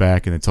pushed us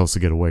back and they told us to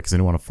get away because they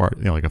didn't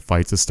want like a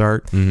fight to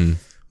start. Mm-hmm.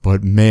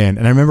 But man,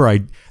 and I remember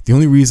the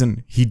only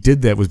reason he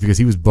did that was because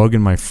he was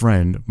bugging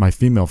my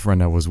female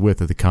friend I was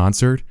with at the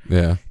concert.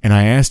 Yeah. And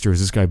I asked her,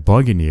 is this guy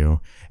bugging you?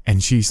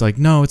 And she's like,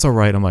 no, it's all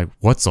right. I'm like,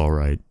 what's all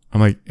right?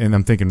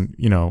 I'm thinking,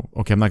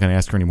 okay, I'm not going to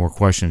ask her any more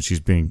questions.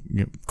 She's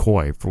being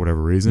coy for whatever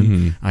reason.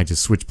 Mm-hmm. I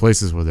just switched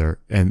places with her.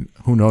 And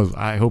who knows?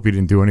 I hope he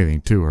didn't do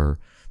anything to her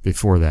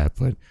before that.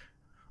 But,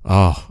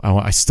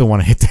 I still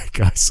want to hit that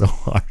guy so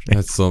hard.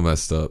 That's so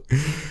messed up.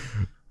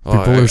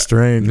 People are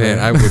strange. Man,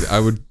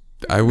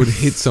 I would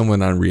hit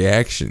someone on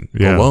reaction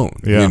alone.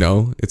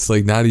 Yeah. It's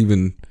like not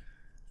even.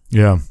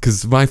 Yeah.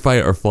 Because my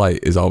fight or flight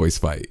is always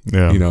fight.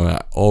 Yeah.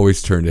 I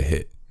always turn to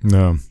hit.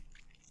 No.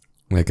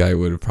 That guy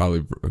would have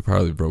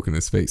probably broken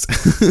his face.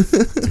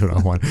 Dude,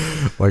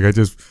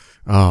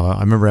 I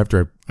remember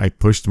after I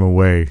pushed him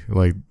away,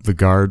 like the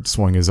guard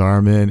swung his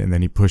arm in and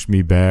then he pushed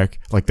me back.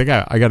 Like the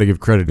guy, I got to give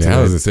credit to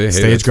I was gonna say,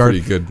 stage guard.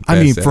 Pretty good.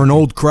 I mean, for an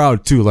old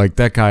crowd too, like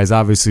that guy's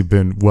obviously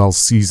been well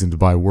seasoned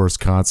by worse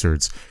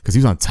concerts because he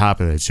was on top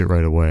of that shit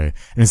right away.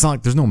 And it's not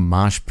like there's no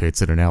mosh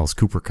pits at an Alice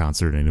Cooper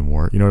concert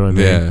anymore. You know what I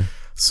mean? Yeah.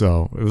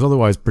 So it was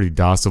otherwise pretty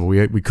docile.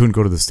 We couldn't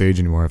go to the stage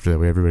anymore after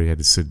that. Everybody had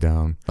to sit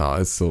down. Oh,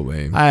 it's so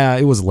lame.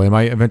 It was lame.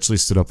 I eventually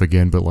stood up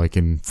again, but like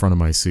in front of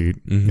my seat,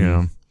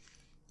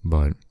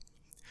 But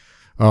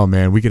oh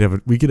man, we could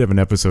have an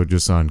episode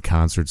just on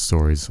concert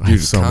stories. I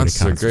have so many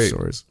concert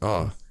stories.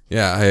 Oh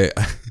yeah,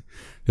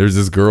 there's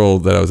this girl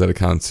that I was at a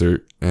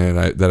concert and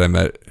I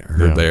met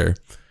her there,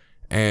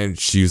 And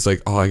she was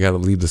like, "Oh, I gotta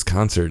leave this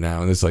concert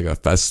now." And it's like a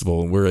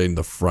festival, and we're in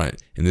the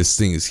front, and this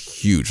thing is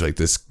huge, like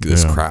this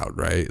crowd,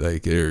 right?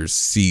 Like there's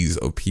seas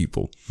of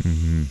people.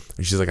 And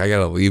she's like, "I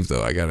gotta leave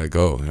though. I gotta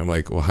go." And I'm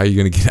like, "Well, how are you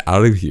gonna get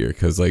out of here?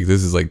 Because like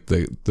this is like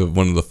the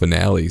one of the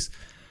finales,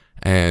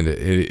 and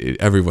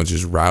everyone's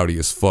just rowdy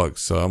as fuck."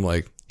 So I'm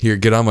like, "Here,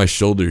 get on my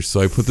shoulders." So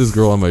I put this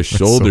girl on my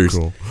shoulders, so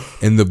cool.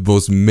 and the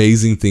most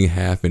amazing thing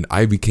happened.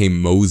 I became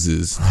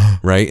Moses,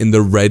 right? And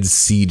the Red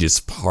Sea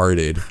just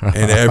parted,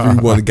 and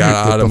everyone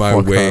got out of my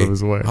way. I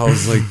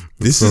was like,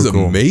 "This so is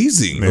cool.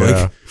 amazing!" Yeah.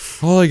 Like,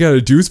 all I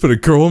gotta do is put a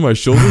girl on my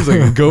shoulders. I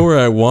can go where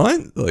I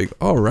want. Like,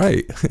 all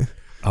right.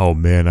 Oh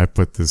man, I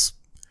put this.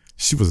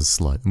 She was a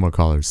slut. I'm gonna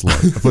call her a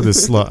slut. I put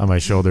this slut on my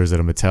shoulders at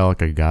a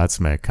Metallica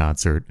Godsmack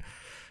concert,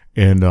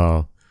 and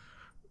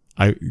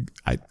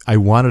I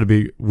wanted to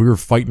be. We were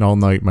fighting all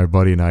night, my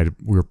buddy and I.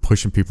 We were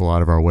pushing people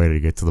out of our way to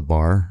get to the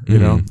bar, you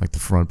know, like the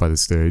front by the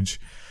stage,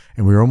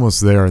 and we were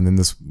almost there. And then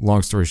this,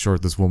 long story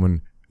short, this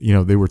woman, you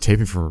know, they were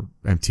taping for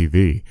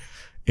MTV,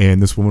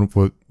 and this woman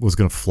was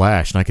gonna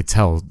flash, and I could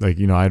tell, like,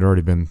 you know, I'd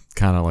already been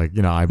kind of like,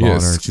 you know,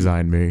 eyeballing her, and she's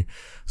eyeing me.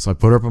 So I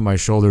put her up on my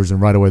shoulders,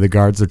 and right away the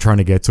guards are trying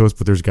to get to us,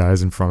 but there's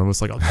guys in front of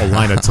us, like a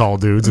line of tall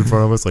dudes in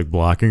front of us, like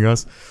blocking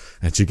us.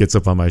 And she gets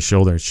up on my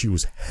shoulder, and she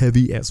was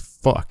heavy as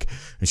fuck.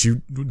 And she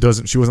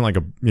wasn't like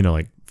a, you know,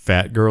 like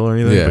fat girl or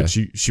anything, but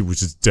she was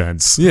just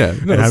dense. Yeah.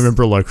 And I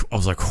remember like, I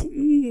was like,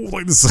 ooh,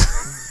 like this,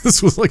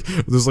 this was like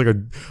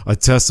a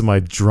test of my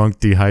drunk,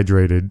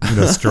 dehydrated, you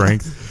know,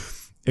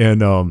 strength.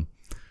 And,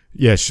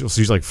 yeah,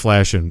 she's like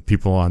flashing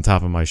people on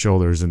top of my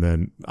shoulders, and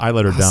then I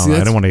let her down. See, I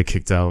didn't want to get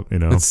kicked out, you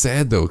know. It's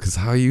sad though, because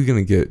how are you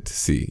gonna get to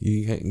see?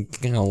 You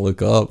can't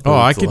look up.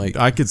 Oh, It's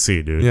I could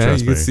see, dude. Yeah,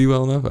 trust you me. can see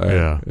well enough. All right.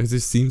 Yeah. It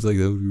just seems like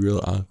that would be a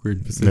real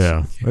awkward position.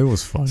 Yeah, it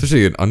was fun.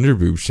 Especially an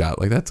underboob shot.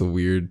 Like that's a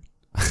weird.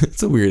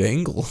 It's a weird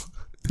angle.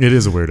 It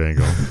is a weird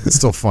angle. It's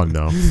still fun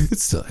though.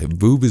 It's still,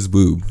 boob is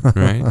boob,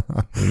 right?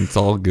 And it's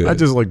all good. I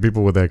just like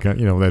people with that kind,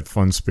 you know, that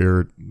fun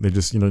spirit. They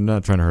just, you know,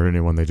 not trying to hurt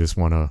anyone. They just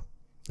want to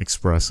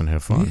express and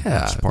have fun. yeah.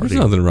 Just There's party.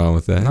 nothing wrong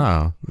with that.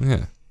 No.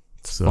 Yeah.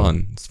 It's So-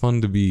 fun. It's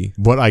fun to be.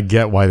 But I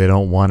get why they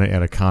don't want it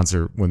at a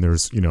concert when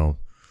there's, you know,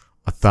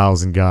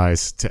 1,000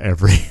 guys to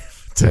every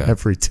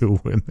every 2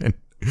 women.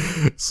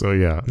 So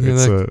yeah, Yeah,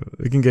 it's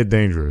it can get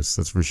dangerous.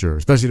 That's for sure.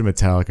 Especially the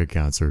Metallica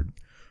concert.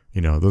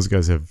 You know, those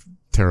guys have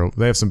terrible.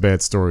 They have some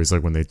bad stories,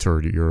 like when they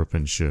toured Europe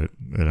and shit.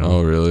 You know.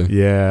 Oh really?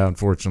 Yeah,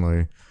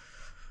 unfortunately,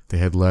 they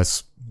had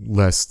less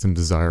than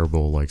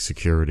desirable like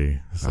security.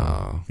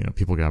 So, you know,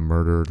 people got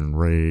murdered and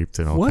raped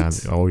and all What?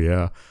 kinds. Oh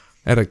yeah,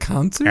 At a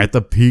concert? at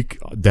the peak,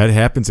 that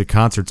happens at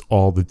concerts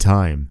all the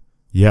time.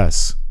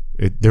 Yes,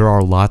 there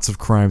are lots of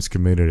crimes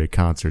committed at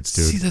concerts,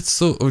 dude. See, that's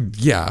so. Oh,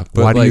 yeah,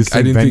 but Why do you like,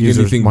 I think didn't think venues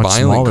are anything much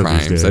violent smaller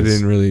these crimes. I days?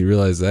 didn't really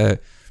realize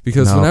that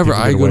because No, whenever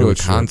people I get go away to a with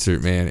shit.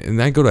 concert, man,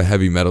 and I go to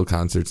heavy metal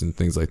concerts and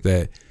things like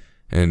that,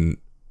 and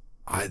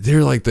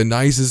they're like the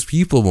nicest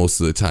people most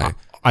of the time.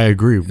 I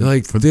agree.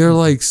 Like they're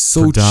like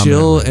so chill,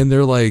 predominantly. and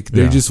they're like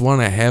they Yeah. just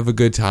want to have a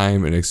good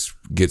time and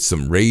get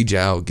some rage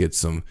out, get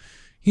some,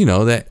 you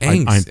know, that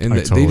angst, and I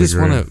they totally just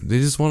agree.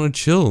 want to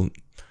chill.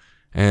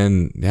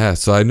 And yeah,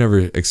 so I never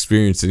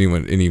experienced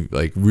any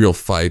like real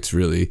fights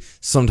really.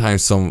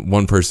 Sometimes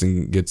one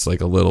person gets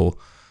like a little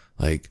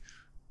like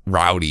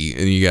rowdy,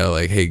 and you gotta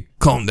like, hey,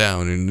 calm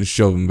down, and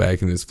shove him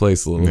back in his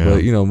place a little. Yeah.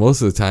 But you know,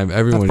 most of the time,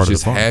 everyone's part of the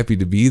just fun. happy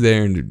to be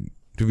there and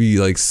to be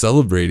like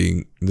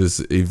celebrating this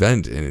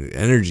event and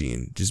energy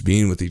and just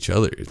being with each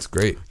other. It's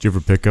great. Did you ever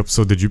pick up?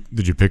 So did you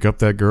pick up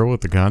that girl at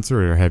the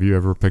concert, or have you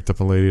ever picked up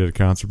a lady at a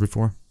concert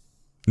before?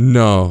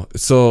 No,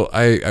 so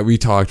we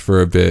talked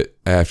for a bit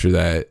after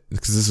that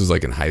because this was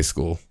like in high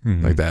school,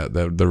 like that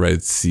the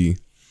Red Sea,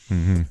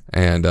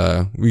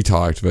 and we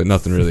talked, but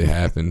nothing really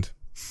happened.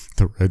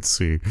 The Red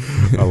Sea.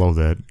 I love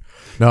that.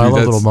 No, I Dude, love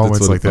that's little moments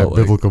what it like that. felt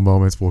like. Biblical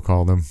moments, we'll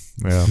call them.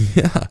 Yeah.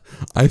 Yeah,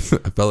 I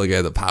felt like I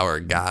had the power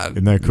of God.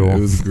 Isn't that cool? It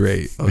was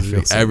great. I was It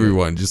feels so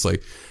everyone just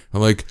like,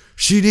 I'm like,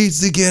 she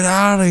needs to get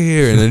out of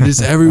here, and then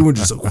just everyone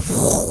just like,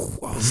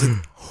 I was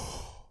like,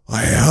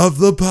 I have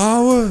the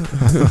power.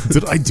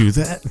 Did I do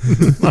that?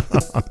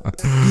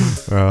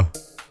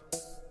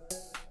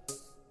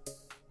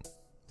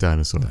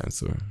 Dinosaur.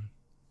 Dinosaur.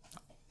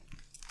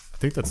 I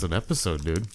think that's an episode, dude.